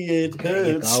 sexy, it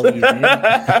hurts.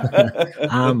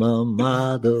 I'm a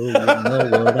model, you know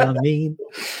what I mean.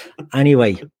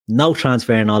 Anyway, no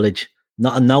transfer knowledge,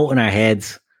 not a note in our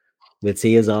heads. We'll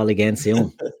see us all again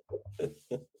soon.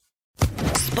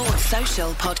 Sports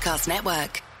Social Podcast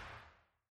Network.